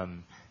 I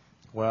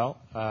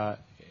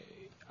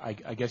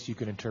guess you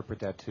could interpret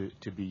that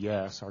to be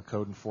yes. Our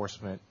code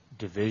enforcement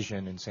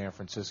division in San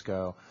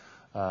Francisco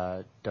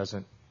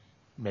doesn't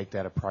make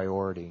that a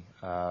priority.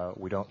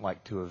 We don't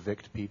like to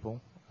evict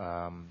people.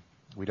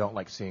 We don't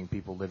like seeing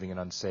people living in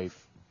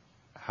unsafe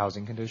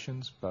housing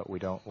conditions, but we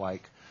don't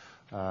like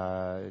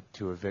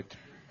to evict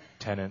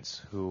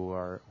tenants who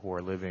are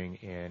living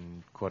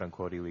in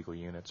quote-unquote illegal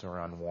units or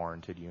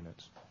unwarranted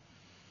units.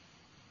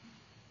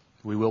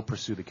 We will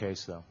pursue the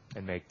case, though,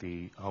 and make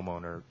the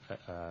homeowner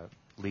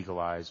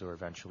legalize or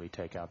eventually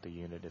take out the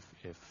unit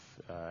if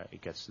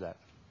it gets to that.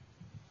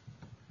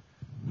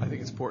 I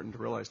think it's important to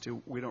realize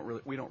too, we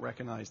don't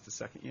recognize the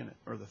second unit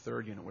or the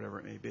third unit, whatever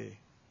it may be.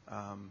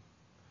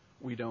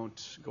 We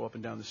don't go up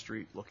and down the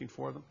street looking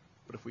for them,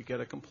 but if we get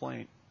a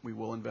complaint, we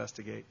will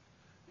investigate,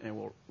 and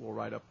we'll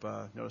write up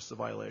notice of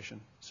violation,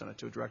 send it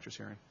to a director's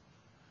hearing,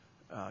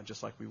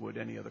 just like we would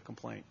any other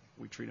complaint.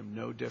 We treat them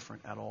no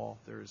different at all.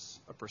 There's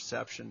a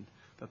perception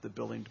that the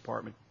building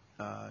department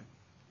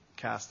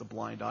casts a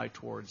blind eye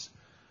towards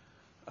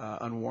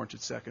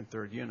unwarranted second,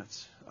 third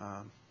units.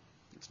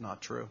 It's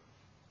not true.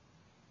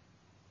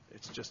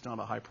 It's just not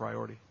a high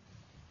priority.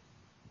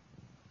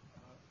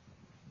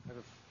 I have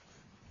a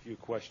few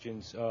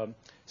questions.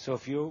 So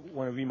if you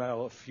want to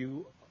remodel a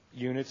few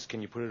units,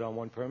 can you put it on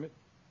one permit?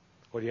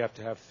 Or do you have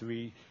to have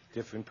 3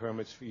 different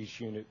permits for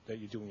each unit that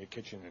you're doing your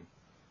kitchen in?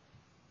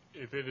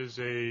 If it is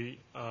a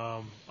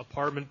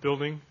apartment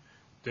building,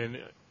 then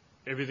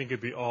everything could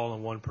be all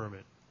on one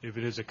permit. If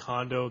it is a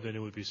condo, then it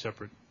would be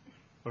separate.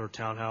 Or a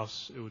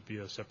townhouse, it would be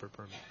a separate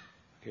permit.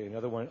 Okay,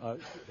 another one.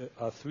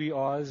 3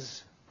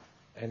 Rs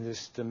and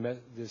this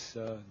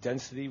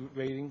density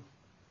rating,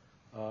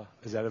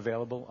 is that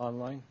available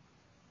online?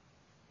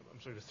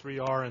 I'm sorry, the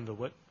 3R and the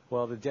what?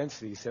 Well, the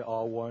density, you said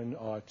R1,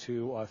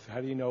 R2, R3.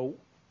 How do you know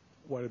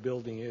what a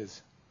building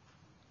is?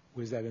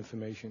 Where's that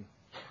information?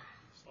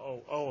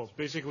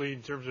 Basically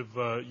in terms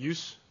of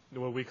use,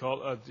 what we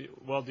call,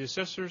 the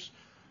assessors,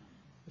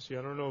 see,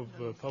 I don't know if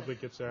the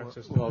public gets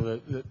access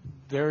to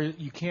that.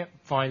 You can't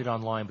find it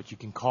online, but you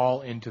can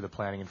call into the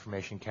planning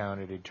information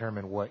counter to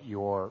determine what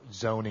your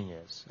zoning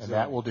is, and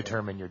that will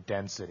determine your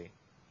density.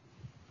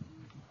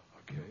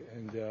 Okay,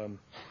 and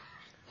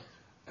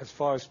as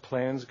far as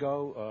plans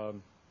go,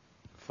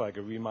 for like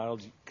a remodel,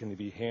 can they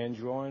be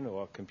hand-drawn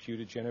or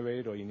computer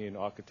generated, or you need an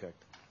architect?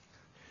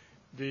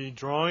 The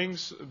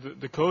drawings,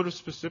 the code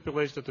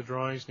stipulates that the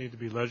drawings need to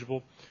be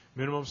legible.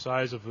 Minimum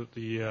size of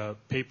the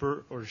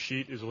paper or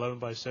sheet is 11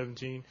 by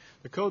 17.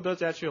 The code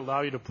does actually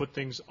allow you to put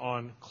things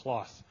on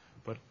cloth,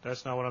 but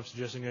that's not what I'm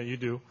suggesting that you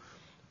do.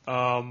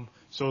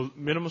 So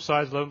minimum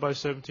size 11 by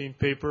 17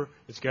 paper.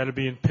 It's got to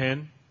be in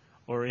pen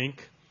or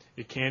ink.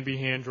 It can be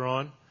hand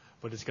drawn,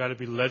 but it's got to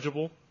be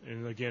legible.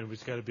 And again,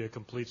 it's got to be a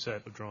complete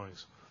set of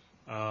drawings.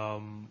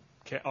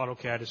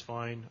 AutoCAD is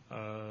fine,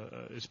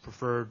 is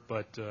preferred,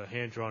 but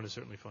hand-drawn is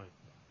certainly fine.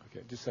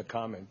 Okay, just a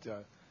comment.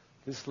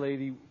 This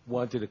lady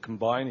wanted to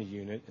combine a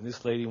unit, and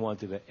this lady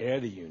wanted to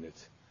add a unit,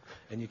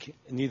 and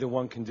neither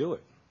one can do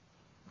it.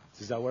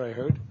 Is that what I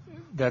heard?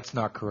 That's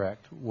not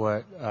correct.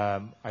 What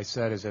I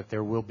said is that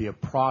there will be a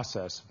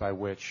process by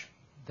which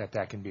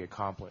that can be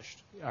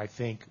accomplished. I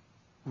think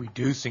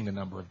reducing the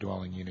number of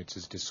dwelling units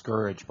is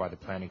discouraged by the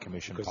Planning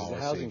Commission policy. Because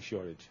there's a housing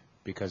shortage.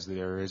 Because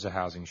there is a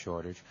housing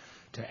shortage.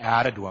 To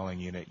add a dwelling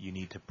unit, you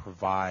need to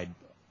provide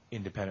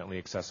independently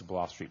accessible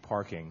off-street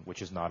parking,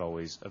 which is not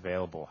always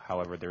available.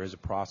 However, there is a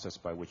process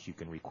by which you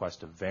can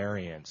request a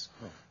variance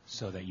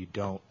so that you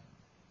don't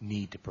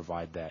need to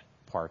provide that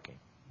parking.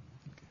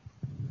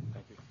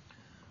 Thank you.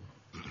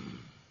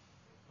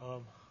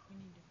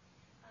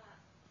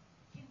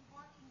 Can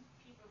parking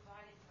be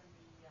provided for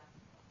the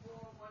 4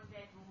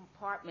 one-bedroom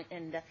apartment,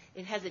 and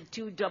it has a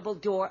 2 double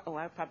door? Oh,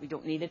 I probably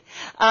don't need it.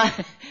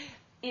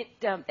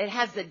 it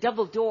has the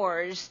double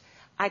doors.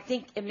 I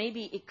think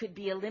maybe it could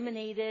be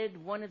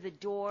eliminated, one of the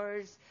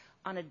doors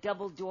on a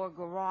double door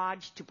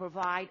garage to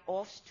provide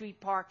off-street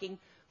parking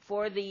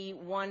for the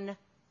one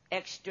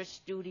extra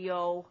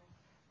studio,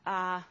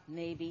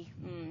 maybe.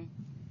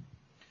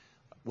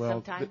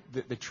 Well, sometime.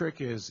 the trick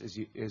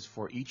is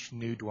for each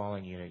new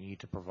dwelling unit, you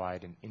need to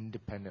provide an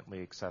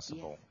independently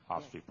accessible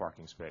off-street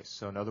parking space.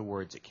 So in other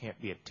words, it can't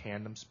be a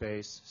tandem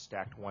space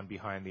stacked one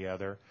behind the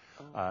other.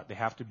 They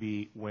have to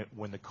be when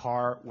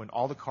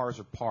all the cars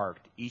are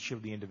parked, each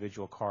of the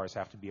individual cars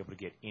have to be able to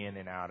get in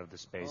and out of the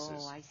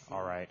spaces. Oh, I see.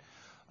 All right.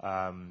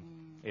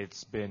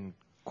 It's been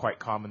quite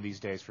common these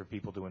days for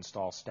people to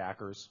install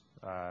stackers,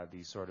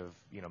 these sort of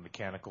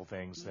mechanical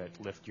things that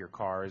lift your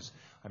cars.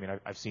 I mean,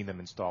 I've seen them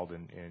installed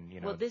in.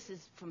 Well, this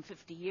is from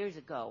 50 years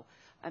ago.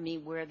 I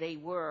mean, where they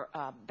were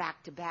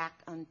back to back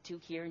on two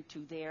here and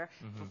two there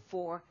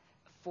for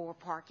four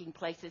parking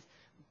places.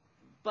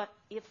 But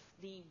if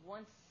the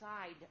one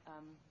side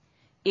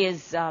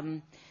is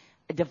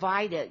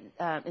divided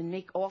and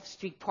make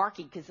off-street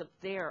parking, because up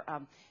there,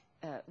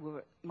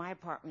 where my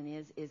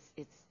apartment is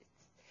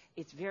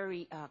it's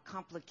very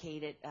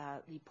complicated,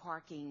 the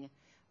parking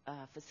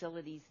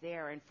facilities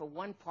there. And for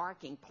one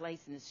parking place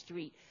in the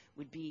street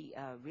would be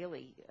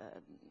really,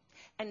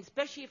 and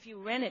especially if you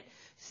rent it,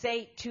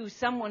 say, to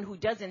someone who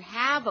doesn't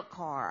have a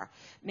car,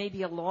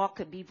 maybe a law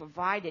could be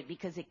provided,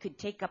 because it could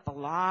take up a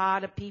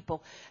lot of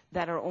people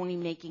that are only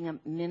making a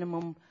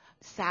minimum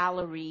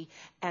salary,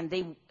 and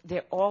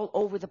they're all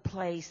over the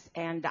place,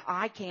 and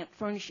I can't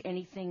furnish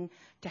anything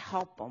to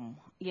help them,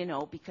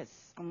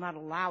 because I'm not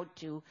allowed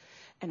to,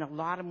 and a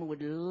lot of them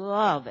would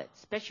love it,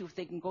 especially if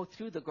they can go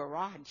through the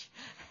garage.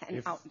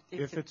 And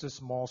If it's a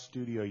small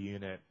studio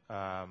unit,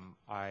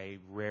 I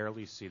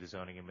rarely see the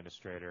zoning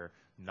administrator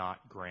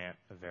not grant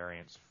a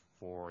variance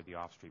for the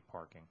off-street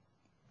parking.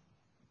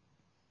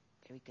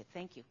 Very good,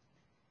 thank you.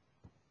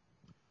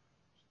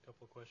 A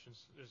couple of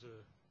questions. There's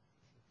a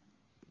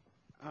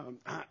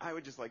I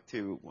would just like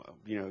to,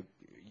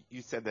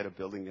 you said that a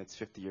building that's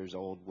 50 years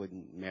old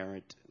wouldn't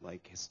merit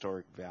like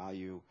historic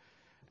value,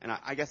 and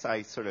I guess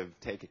I sort of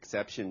take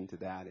exception to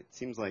that. It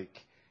seems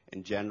like,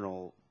 in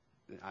general,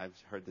 I've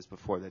heard this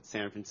before, that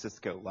San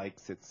Francisco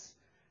likes its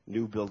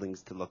new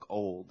buildings to look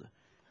old,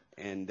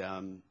 and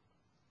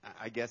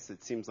I guess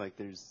it seems like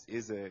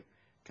is a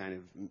kind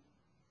of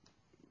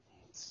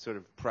sort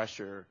of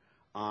pressure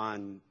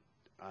on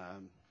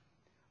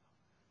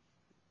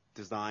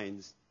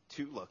designs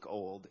to look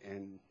old,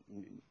 and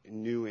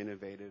new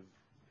innovative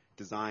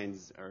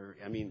designs are,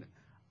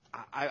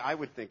 I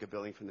would think a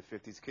building from the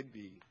 50s could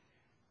be,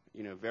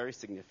 very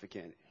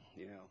significant,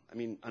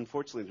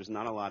 unfortunately there's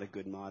not a lot of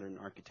good modern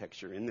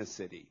architecture in this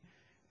city,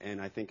 and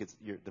I think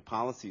the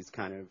policies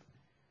kind of,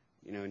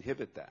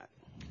 inhibit that.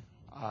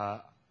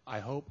 I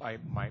hope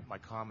my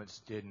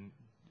comments didn't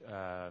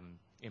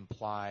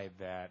imply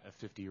that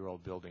a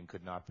 50-year-old building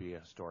could not be a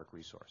historic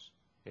resource.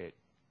 It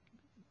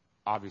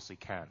obviously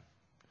can.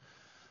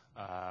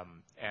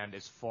 And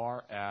as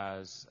far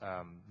as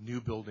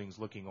new buildings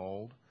looking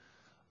old,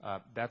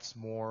 that's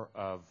more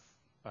of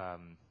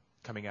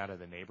coming out of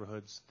the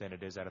neighborhoods than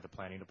it is out of the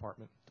planning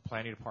department. The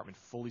planning department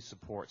fully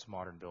supports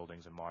modern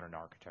buildings and modern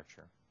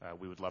architecture.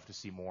 We would love to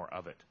see more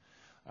of it.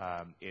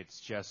 It's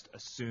just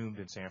assumed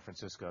in San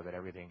Francisco that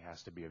everything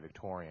has to be a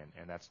Victorian,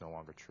 and that's no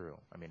longer true.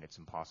 I mean, it's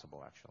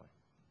impossible, actually.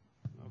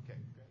 Okay,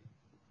 great.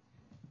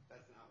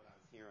 That's not what I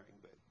was hearing,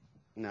 but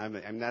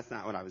no, that's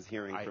not what I was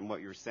hearing from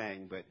what you're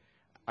saying, but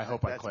I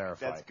hope I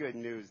clarified. That's good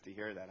news to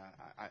hear that.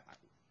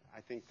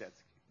 I think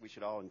we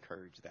should all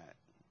encourage that.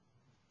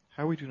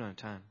 How are we doing on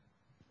time?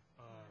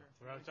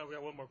 We're out of time. We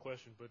got one more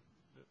question, but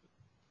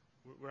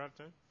we're out of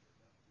time?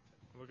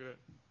 Look at it.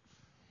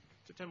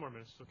 10 more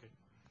minutes. Okay.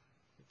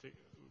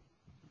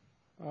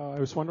 I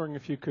was wondering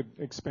if you could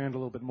expand a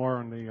little bit more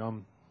on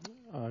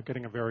the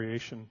getting a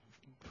variance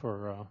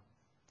for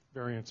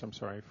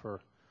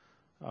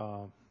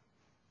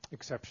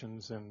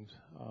exceptions and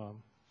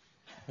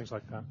things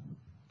like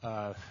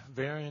that.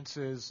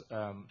 Variances,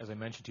 as I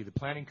mentioned to you, the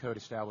planning code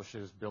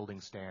establishes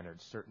building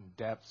standards, certain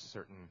depths,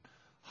 certain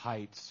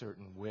heights,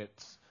 certain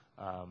widths,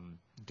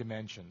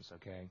 dimensions,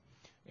 okay,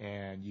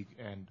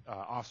 and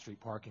off-street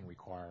parking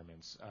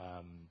requirements,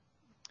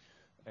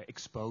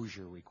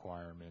 exposure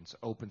requirements,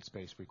 open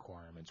space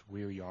requirements,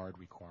 rear yard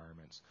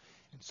requirements.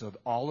 And so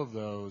all of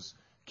those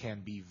can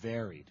be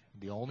varied.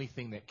 The only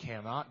thing that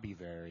cannot be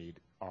varied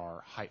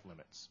are height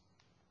limits.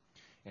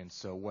 And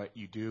so what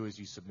you do is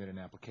you submit an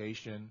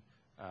application.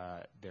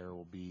 There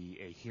will be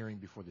a hearing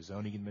before the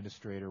zoning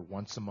administrator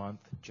once a month,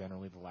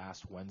 generally the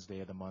last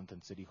Wednesday of the month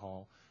in City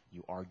Hall.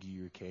 You argue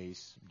your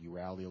case. You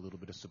rally a little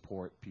bit of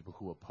support. People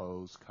who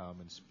oppose come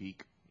and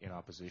speak in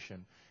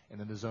opposition. And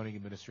then the zoning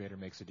administrator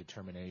makes a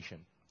determination.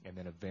 And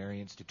then a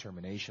variance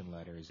determination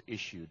letter is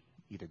issued,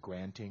 either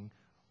granting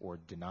or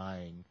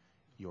denying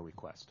your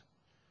request.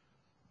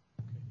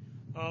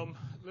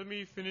 Let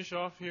me finish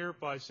off here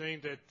by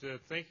saying that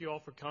thank you all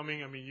for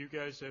coming. I mean, you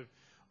guys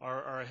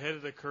are ahead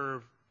of the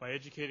curve by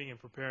educating and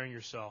preparing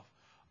yourself.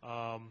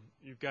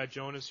 You've got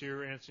Jonas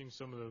here answering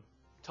some of the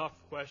tough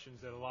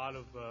questions that a lot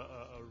of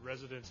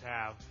residents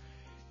have.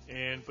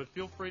 But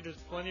feel free, there's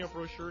plenty of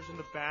brochures in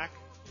the back,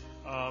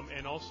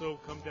 and also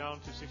come down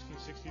to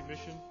 1660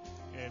 Mission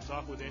and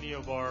talk with any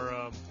of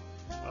our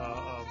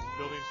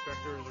building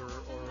inspectors or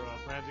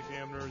plans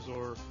examiners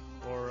or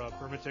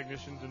permit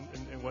technicians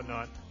and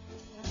whatnot.